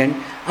unintelligent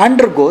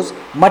undergoes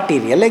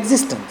material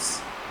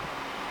existence.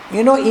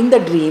 In the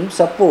dream,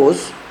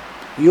 suppose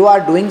you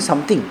are doing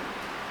something.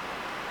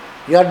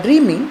 You are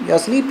dreaming, you are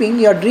sleeping,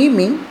 you are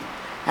dreaming,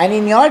 and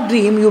in your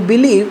dream you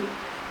believe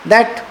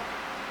that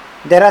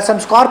there are some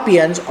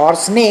scorpions or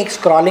snakes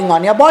crawling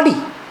on your body.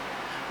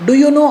 Do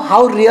you know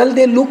how real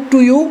they look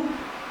to you?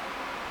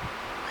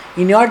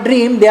 In your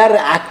dream, they are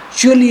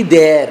actually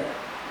there,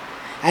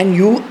 and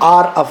you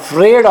are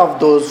afraid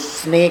of those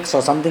snakes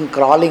or something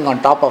crawling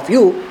on top of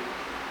you.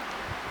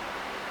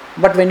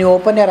 But when you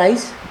open your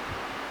eyes,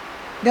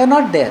 they are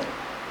not there.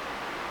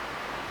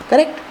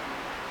 Correct?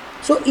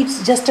 So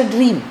it's just a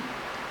dream.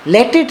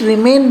 Let it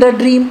remain the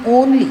dream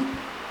only.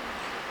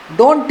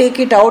 Don't take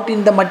it out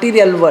in the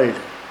material world.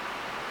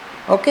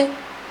 Okay?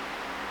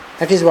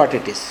 That is what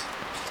it is.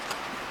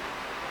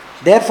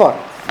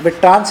 Therefore, with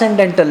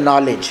transcendental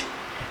knowledge,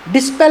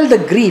 dispel the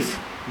grief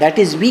that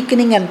is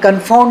weakening and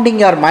confounding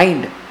your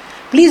mind.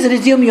 Please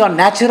resume your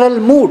natural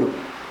mood,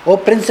 O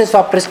Princess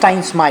of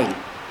Pristine Smile.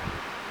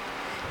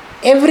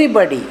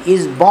 Everybody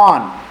is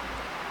born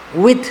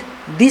with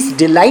this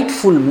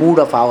delightful mood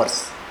of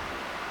ours.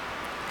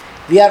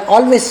 We are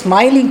always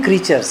smiling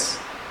creatures.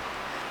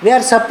 We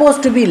are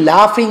supposed to be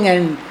laughing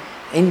and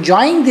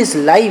enjoying this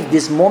life,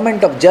 this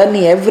moment of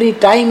journey every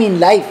time in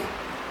life.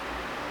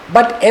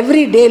 But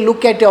every day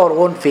look at your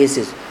own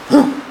faces.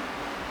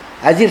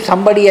 As if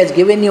somebody has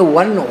given you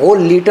 1 whole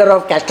liter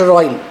of castor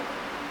oil.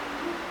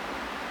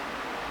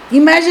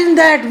 Imagine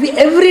that.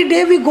 Every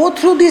day we go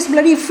through this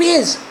bloody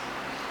phase.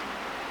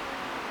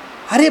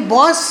 अरे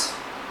boss,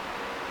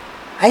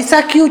 ऐसा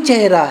क्यों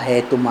चेहरा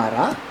है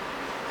तुम्हारा?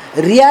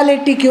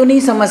 Reality क्यों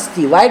नहीं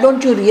समझती? Why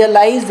don't you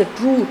realize the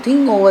true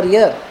thing over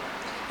here?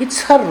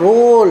 It's her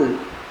role.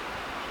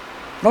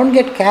 Don't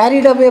get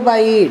carried away by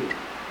it.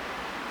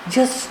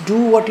 Just do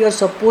what you're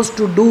supposed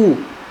to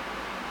do.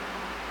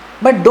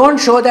 But don't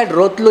show that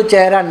Rotlu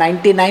chehra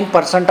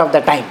 99% of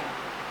the time.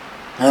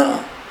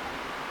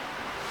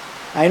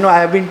 I know I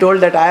have been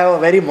told that I have a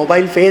very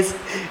mobile face.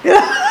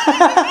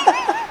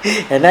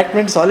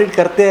 Enactment solid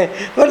karte hai.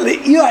 But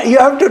you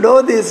have to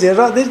know this,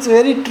 this is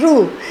very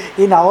true.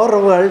 In our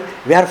world,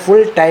 we are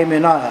full time,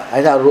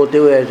 ऐसा रोते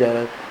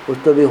हुए कुछ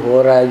तो भी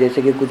हो रहा है,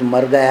 जैसे कि कुछ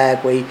मर गया है,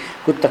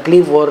 कुछ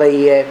तकलीफ हो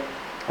रही है,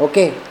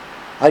 okay?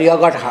 Or you have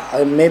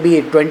got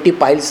maybe 20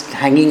 piles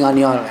hanging on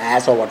your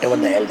ass or whatever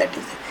the hell that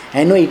is.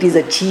 I know it is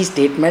a cheese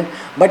statement,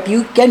 but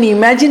you can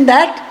imagine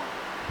that?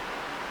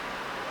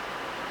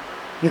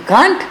 You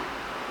can't?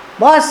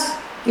 Boss,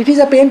 it is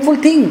a painful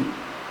thing.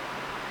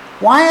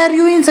 Why are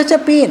you in such a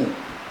pain?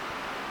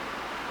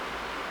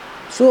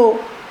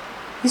 So,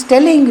 he's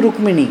telling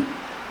Rukmini,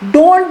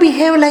 don't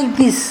behave like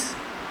this.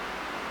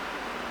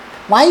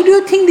 Why do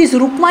you think this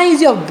Rukma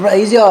is your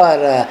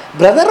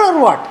brother or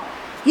what?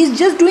 He's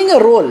just doing a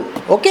role,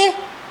 okay?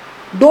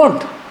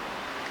 Don't.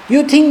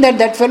 You think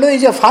that fellow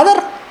is your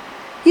father?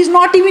 He's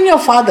not even your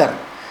father.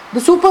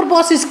 The super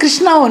boss is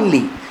Krishna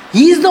only.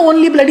 He is the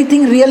only bloody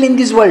thing real in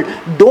this world.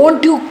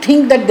 Don't you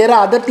think that there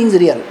are other things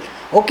real.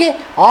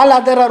 Okay? All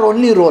other are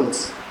only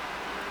roles.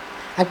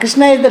 And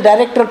Krishna is the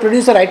director,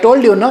 producer. I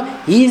told you, no?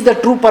 He is the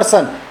true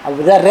person.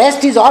 The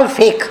rest is all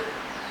fake.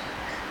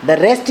 The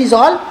rest is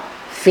all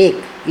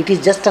fake. It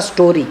is just a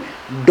story.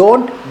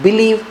 Don't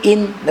believe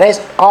in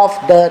rest of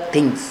the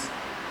things.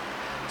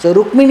 So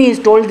Rukmini is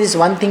told this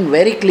one thing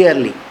very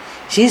clearly.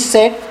 She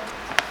said,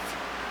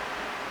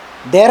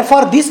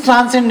 therefore this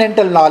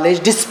transcendental knowledge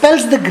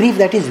dispels the grief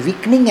that is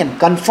weakening and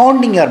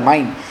confounding your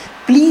mind.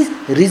 Please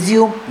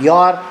resume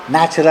your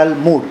natural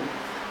mood.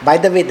 By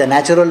the way, the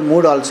natural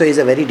mood also is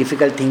a very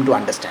difficult thing to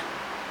understand.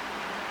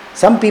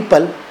 Some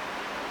people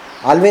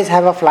always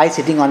have a fly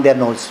sitting on their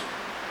nose.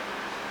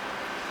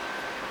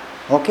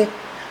 Okay?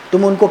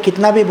 तुम उनको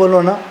कितना भी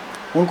बोलो ना,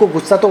 उनको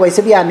गुस्सा तो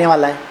वैसे भी आने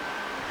वाला है.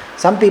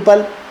 Some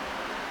people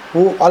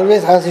who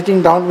always are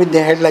sitting down with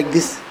their head like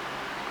this.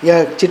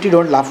 Yeah, Chitty,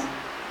 don't laugh.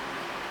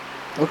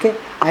 Okay?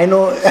 I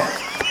know.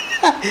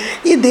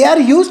 They are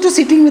used to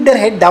sitting with their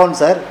head down,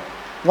 sir.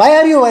 Why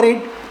are you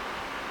worried?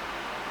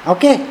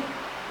 Okay?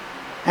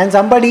 And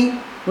somebody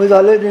who is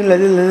always doing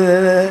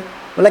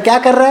बोला क्या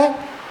कर रहा है?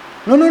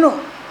 No.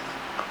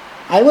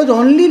 I was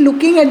only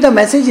looking at the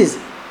messages.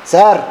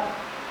 Sir,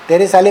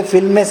 तेरे साले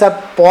film में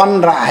सब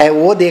porn रहा है,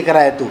 वो देख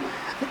रहा है तू.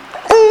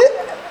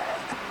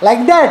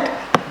 Like that.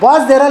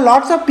 Boss, there are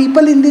lots of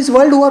people in this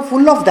world who are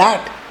full of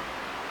that.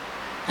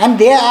 And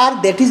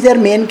that is their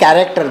main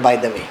character, by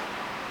the way.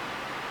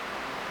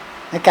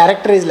 The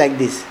character is like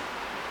this.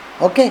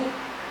 Okay?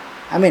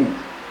 I mean,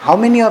 how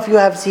many of you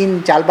have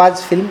seen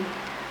Chalbaz film?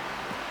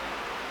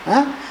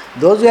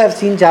 Those who have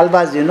seen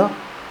Chalbaz,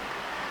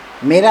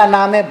 मेरा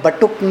नाम है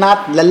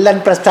बटुकनाथ लल्लन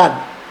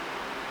प्रसाद.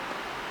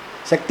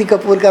 शक्ति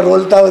कपूर का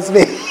role था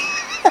उसमें.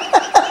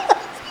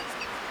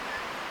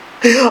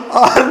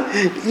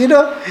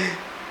 और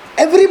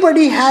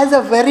everybody has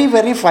a very,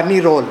 very funny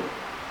role.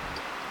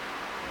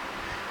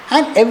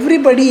 And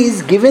everybody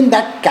is given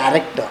that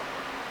character.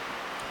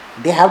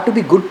 They have to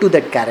be good to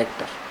that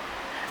character.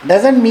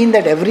 Doesn't mean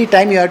that every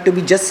time you have to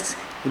be just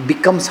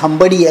become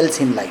somebody else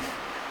in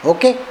life.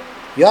 Okay?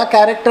 Your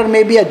character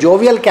may be a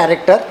jovial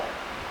character.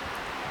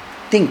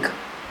 Think.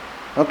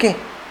 Okay?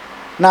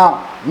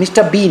 Now,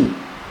 Mr. Bean.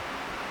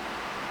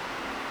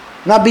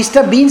 Now,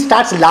 Mr. Bean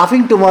starts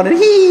laughing tomorrow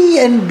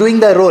and doing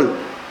the role.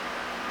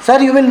 Sir,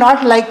 you will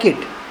not like it.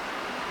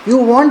 You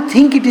won't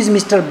think it is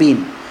Mr.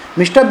 Bean.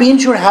 Mr. Bean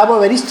should have a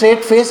very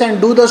straight face and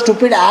do the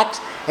stupid acts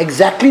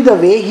exactly the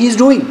way he is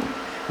doing.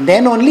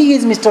 Then only he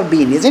is Mr.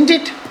 Bean, isn't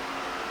it?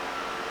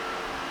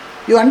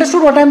 You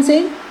understood what I am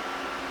saying?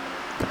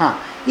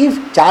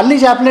 If Charlie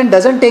Chaplin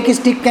doesn't take his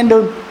stick and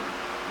do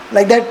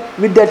like that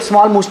with that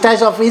small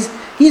moustache of his,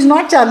 he is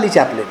not Charlie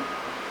Chaplin.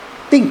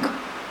 Think.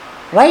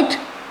 Right?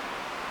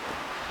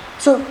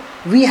 So,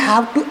 we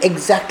have to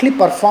exactly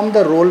perform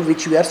the role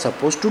which we are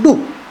supposed to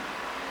do.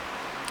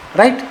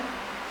 Right?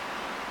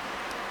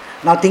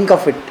 Now think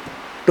of it.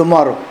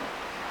 Tomorrow,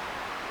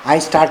 I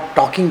start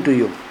talking to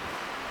you.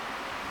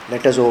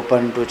 Let us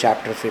open to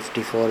chapter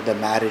 54, the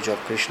marriage of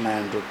Krishna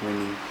and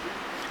Rukmini.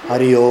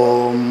 Hari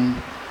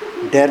Om.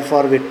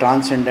 Therefore, with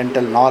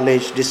transcendental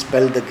knowledge,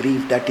 dispel the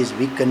grief that is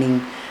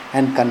weakening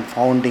and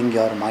confounding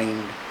your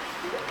mind.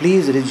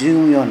 Please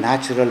resume your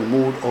natural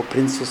mood, O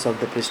princess of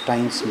the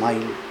pristine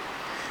smile.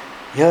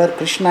 Here,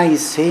 Krishna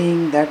is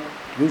saying that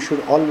you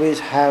should always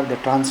have the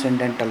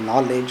transcendental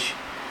knowledge,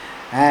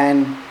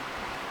 and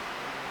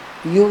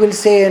you will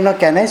say,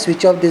 can I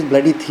switch off this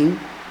bloody thing?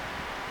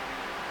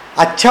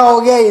 अच्छा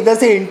हो गया इधर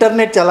से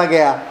internet चला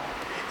गया.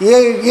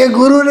 ये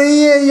गुरु नहीं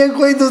है, ये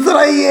कोई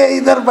दूसरा ही है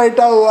इधर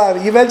बैठा हुआ.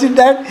 Imagine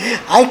that.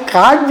 I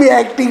can't be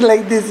acting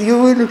like this.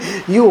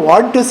 You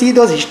want to see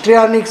those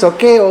histrionics,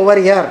 okay, over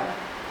here.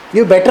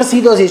 You better see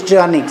those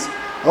histrionics.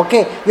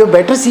 Okay, you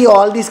better see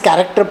all this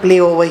character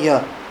play over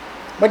here.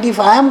 But if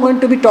I am going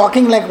to be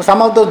talking like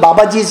some of those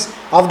Babajis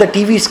of the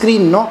TV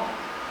screen,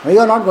 you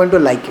are not going to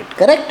like it.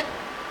 Correct?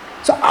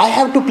 So I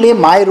have to play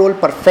my role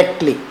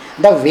perfectly,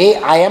 the way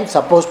I am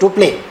supposed to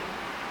play.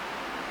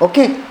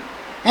 Okay?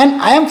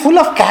 And I am full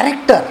of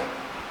character.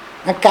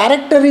 My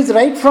character is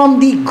right from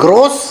the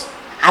gross,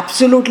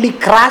 absolutely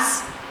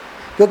crass,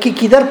 क्योंकि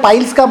किधर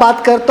piles का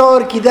बात करता हूँ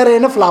और किधर है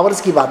ना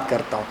फ्लावर्स की बात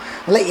करता हूँ.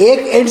 मतलब एक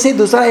एंड से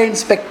दूसरा एंड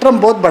स्पेक्ट्रम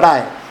बहुत बड़ा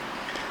है.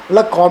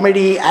 मतलब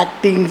कॉमेडी,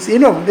 एक्टिंग,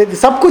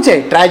 सब कुछ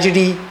है,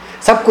 ट्रेजिडी,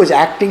 सब कुछ.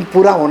 एक्टिंग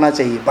पूरा होना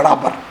चाहिए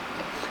बराबर.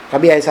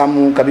 कभी ऐसा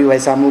मुँह, कभी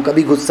वैसा मुँह,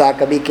 कभी गुस्सा,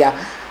 कभी क्या.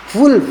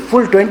 फुल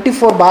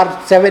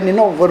 24/7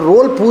 वो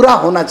रोल पूरा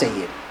होना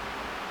चाहिए.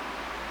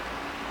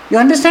 You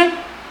understand?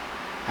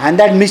 And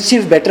that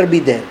mischief better be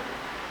there.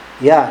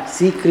 Yeah,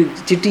 see,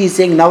 Chitti is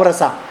saying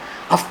Navrasa.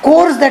 Of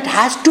course, that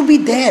has to be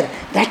there.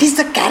 That is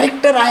the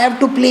character I have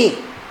to play.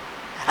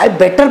 I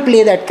better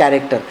play that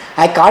character.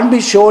 I can't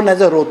be shown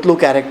as a Rotlu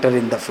character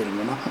in the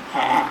film,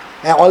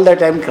 all the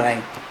time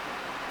crying.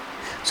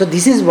 So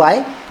this is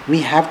why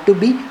we have to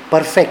be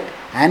perfect,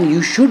 and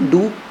you should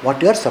do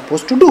what you are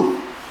supposed to do.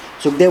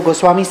 Sukdev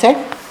Goswami said,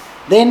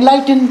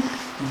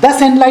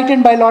 thus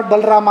enlightened by Lord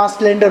Balrama,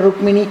 slender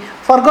Rukmini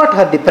forgot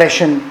her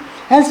depression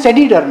and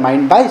steadied her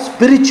mind by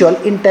spiritual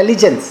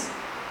intelligence.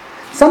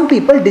 Some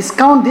people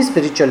discount this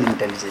spiritual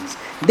intelligence.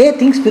 They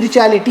think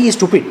spirituality is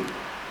stupid.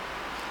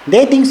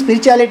 They think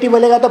spirituality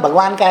बोलेगा तो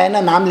भगवान का है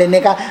ना, नाम लेने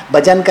का,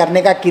 भजन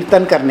करने का,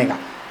 कीर्तन करने का.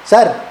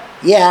 सर,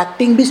 ये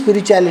एक्टिंग भी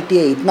स्पिरिचुअलिटी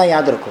है, इतना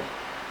याद रखो.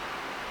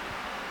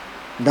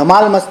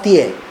 धमाल मस्ती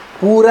है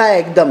पूरा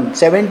एकदम.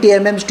 70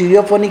 mm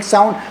स्टीरियोफोनिक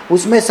साउंड,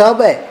 उसमें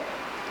सब है.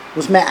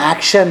 उसमें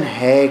एक्शन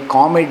है,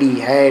 कॉमेडी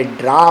है,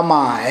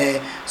 ड्रामा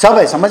है, सब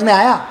है. समझ में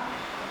आया?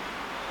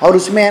 और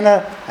उसमें है ना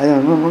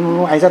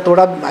ऐसा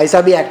थोड़ा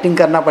ऐसा भी एक्टिंग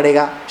करना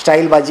पड़ेगा,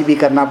 स्टाइल बाजी भी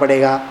करना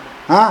पड़ेगा.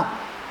 हाँ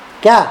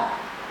क्या?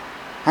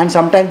 And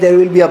sometimes there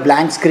will be a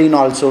blank screen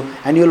also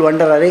and you will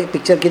wonder, अरे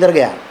पिक्चर किधर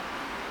गया.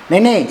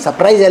 नहीं,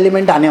 सरप्राइज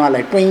एलिमेंट आने वाला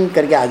है, ट्विंग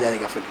करके आ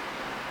जाएगा फिर.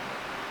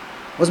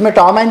 उसमें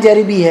टॉम एंड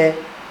जेरी भी है.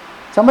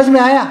 समझ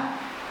में आया?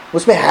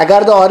 उसमें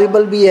हैगर द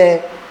हॉरिबल भी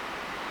है.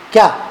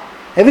 क्या?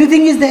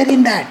 Everything is there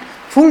in that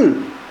full.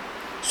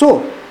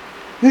 So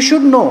you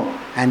should know,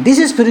 and this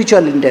is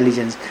spiritual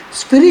intelligence.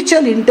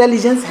 Spiritual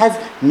intelligence has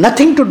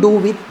nothing to do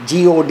with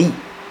God,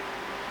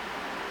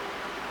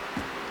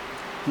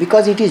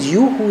 because it is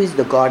you who is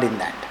the God in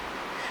that.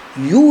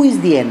 You is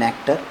the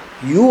enactor.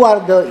 You are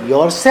the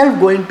yourself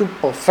going to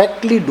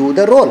perfectly do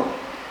the role.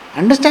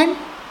 Understand?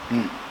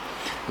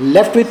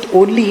 Left with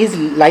only his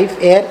life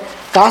air,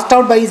 cast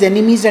out by his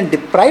enemies and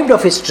deprived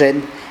of his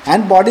strength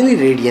and bodily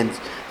radiance,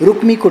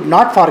 Rukmi could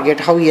not forget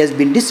how he has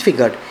been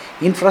disfigured.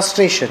 In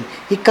frustration,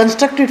 he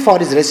constructed for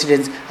his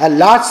residence a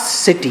large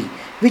city,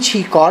 which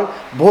he called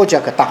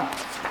Bhojakata.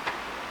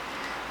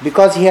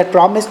 Because he had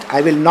promised, I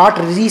will not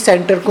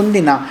re-enter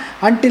Kundina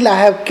until I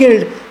have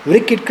killed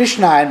wicked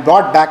Krishna and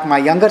brought back my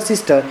younger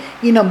sister.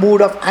 In a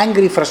mood of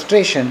angry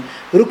frustration,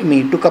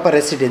 Rukmi took up a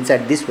residence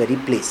at this very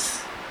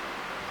place.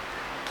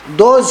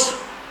 Those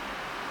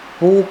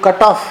who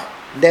cut off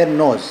their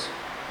nose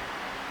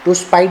to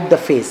spite the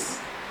face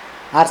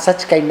are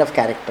such kind of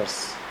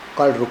characters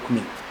called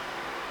Rukmi.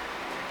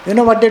 You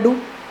know what they do?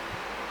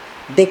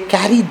 They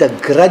carry the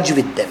grudge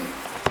with them.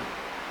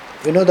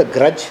 You know the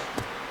grudge?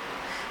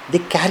 They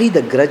carry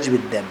the grudge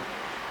with them.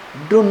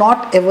 Do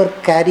not ever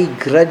carry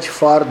grudge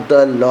for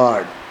the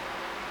Lord.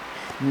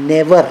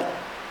 Never.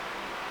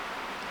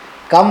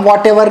 Come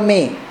whatever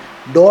may,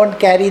 don't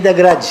carry the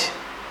grudge.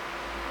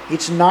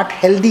 It's not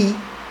healthy.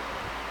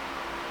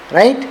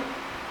 Right?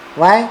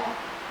 Why?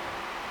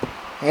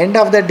 End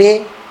of the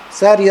day,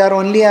 sir, you are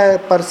only a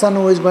person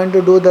who is going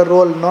to do the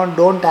role. No,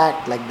 don't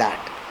act like that.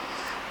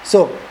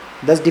 So,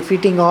 thus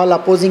defeating all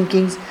opposing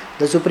kings,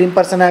 the Supreme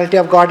Personality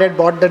of Godhead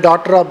brought the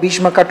daughter of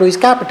Bhishmaka to his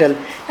capital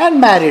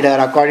and married her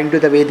according to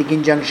the Vedic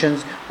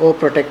injunctions, O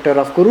protector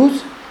of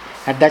Kurus.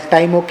 At that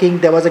time, O king,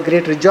 there was a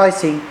great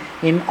rejoicing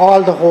in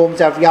all the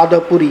homes of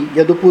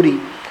Yadupuri,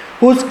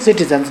 whose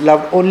citizens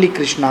loved only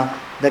Krishna,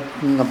 the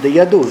king of the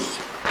Yadus.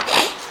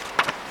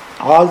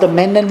 All the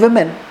men and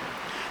women,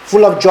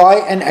 full of joy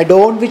and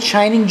adorned with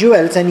shining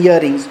jewels and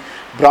earrings,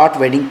 brought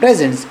wedding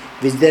presents,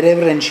 which they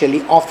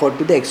reverentially offered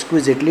to the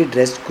exquisitely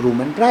dressed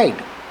groom and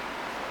bride.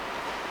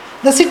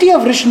 The city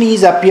of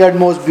Vrishnis appeared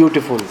most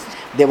beautiful.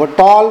 There were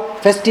tall,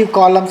 festive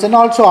columns and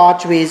also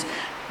archways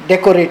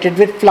decorated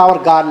with flower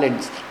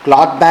garlands,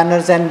 cloth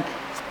banners and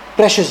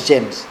precious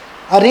gems.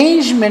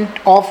 Arrangement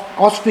of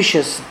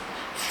auspicious,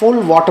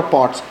 full water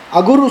pots,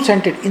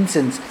 aguru-scented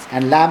incense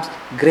and lamps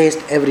graced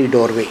every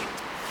doorway.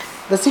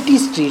 The city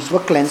streets were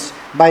cleansed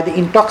by the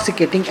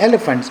intoxicating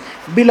elephants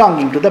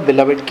belonging to the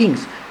beloved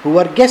kings who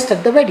were guests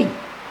at the wedding.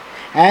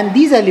 And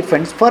these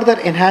elephants further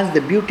enhanced the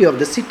beauty of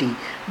the city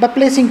by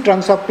placing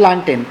trunks of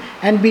plantain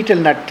and betel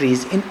nut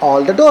trees in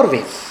all the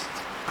doorways.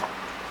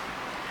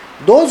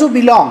 Those who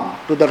belong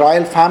to the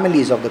royal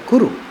families of the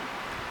Kuru,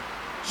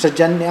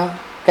 Sajanya,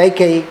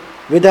 Kaikeyi,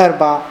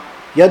 Vidarbha,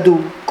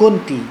 Yadu,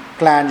 Kunti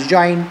clans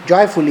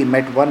joyfully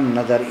met one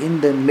another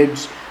in the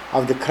midst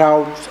of the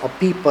crowds of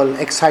people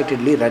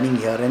excitedly running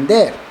here and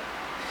there.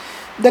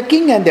 The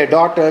king and their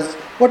daughters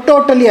were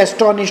totally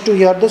astonished to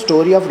hear the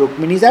story of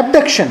Rukmini's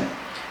abduction,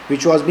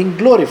 which was being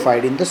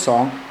glorified in the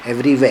song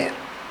everywhere.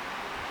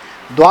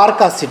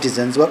 Dwarka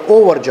citizens were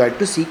overjoyed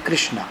to see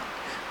Krishna,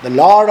 the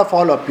lord of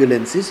all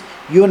opulences,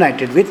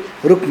 united with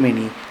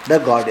Rukmini, the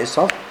goddess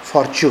of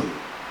fortune.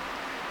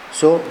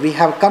 So we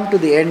have come to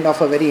the end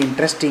of a very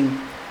interesting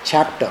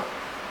chapter,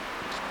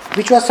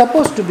 which was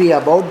supposed to be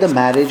about the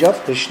marriage of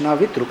Krishna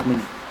with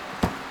Rukmini.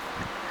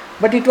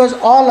 But it was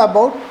all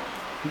about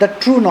the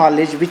true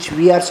knowledge which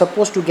we are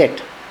supposed to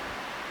get.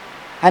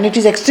 And it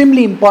is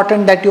extremely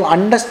important that you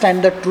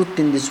understand the truth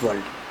in this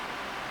world.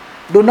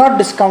 Do not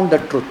discount the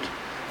truth.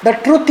 The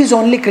truth is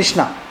only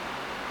Krishna.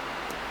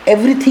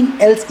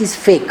 Everything else is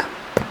fake.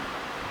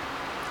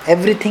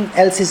 Everything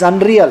else is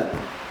unreal.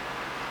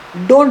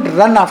 Don't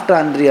run after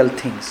unreal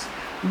things.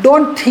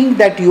 Don't think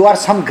that you are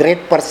some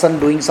great person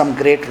doing some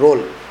great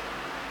role.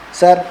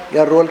 Sir,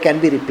 your role can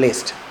be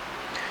replaced.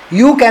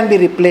 You can be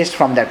replaced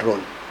from that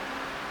role.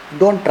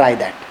 Don't try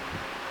that.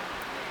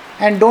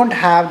 And don't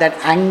have that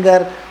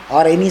anger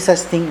or any such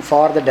thing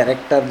for the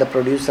director, the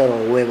producer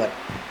or whoever.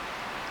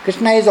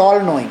 Krishna is all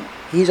knowing.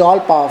 He is all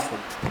powerful.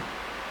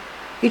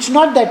 It's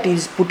not that he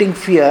is putting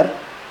fear.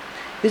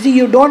 You see,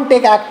 you don't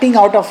take acting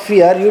out of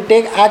fear. You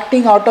take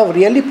acting out of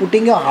really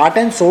putting your heart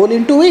and soul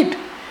into it.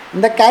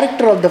 In the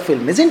character of the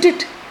film, isn't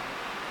it?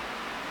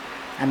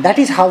 And that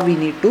is how we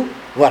need to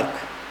work.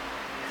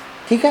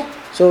 Okay?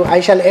 So I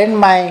shall end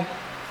my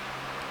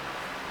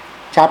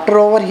chapter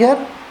over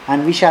here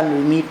and we shall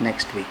meet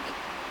next week.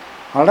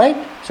 Alright?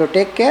 So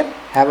take care.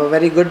 Have a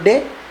very good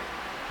day.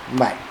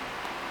 Bye.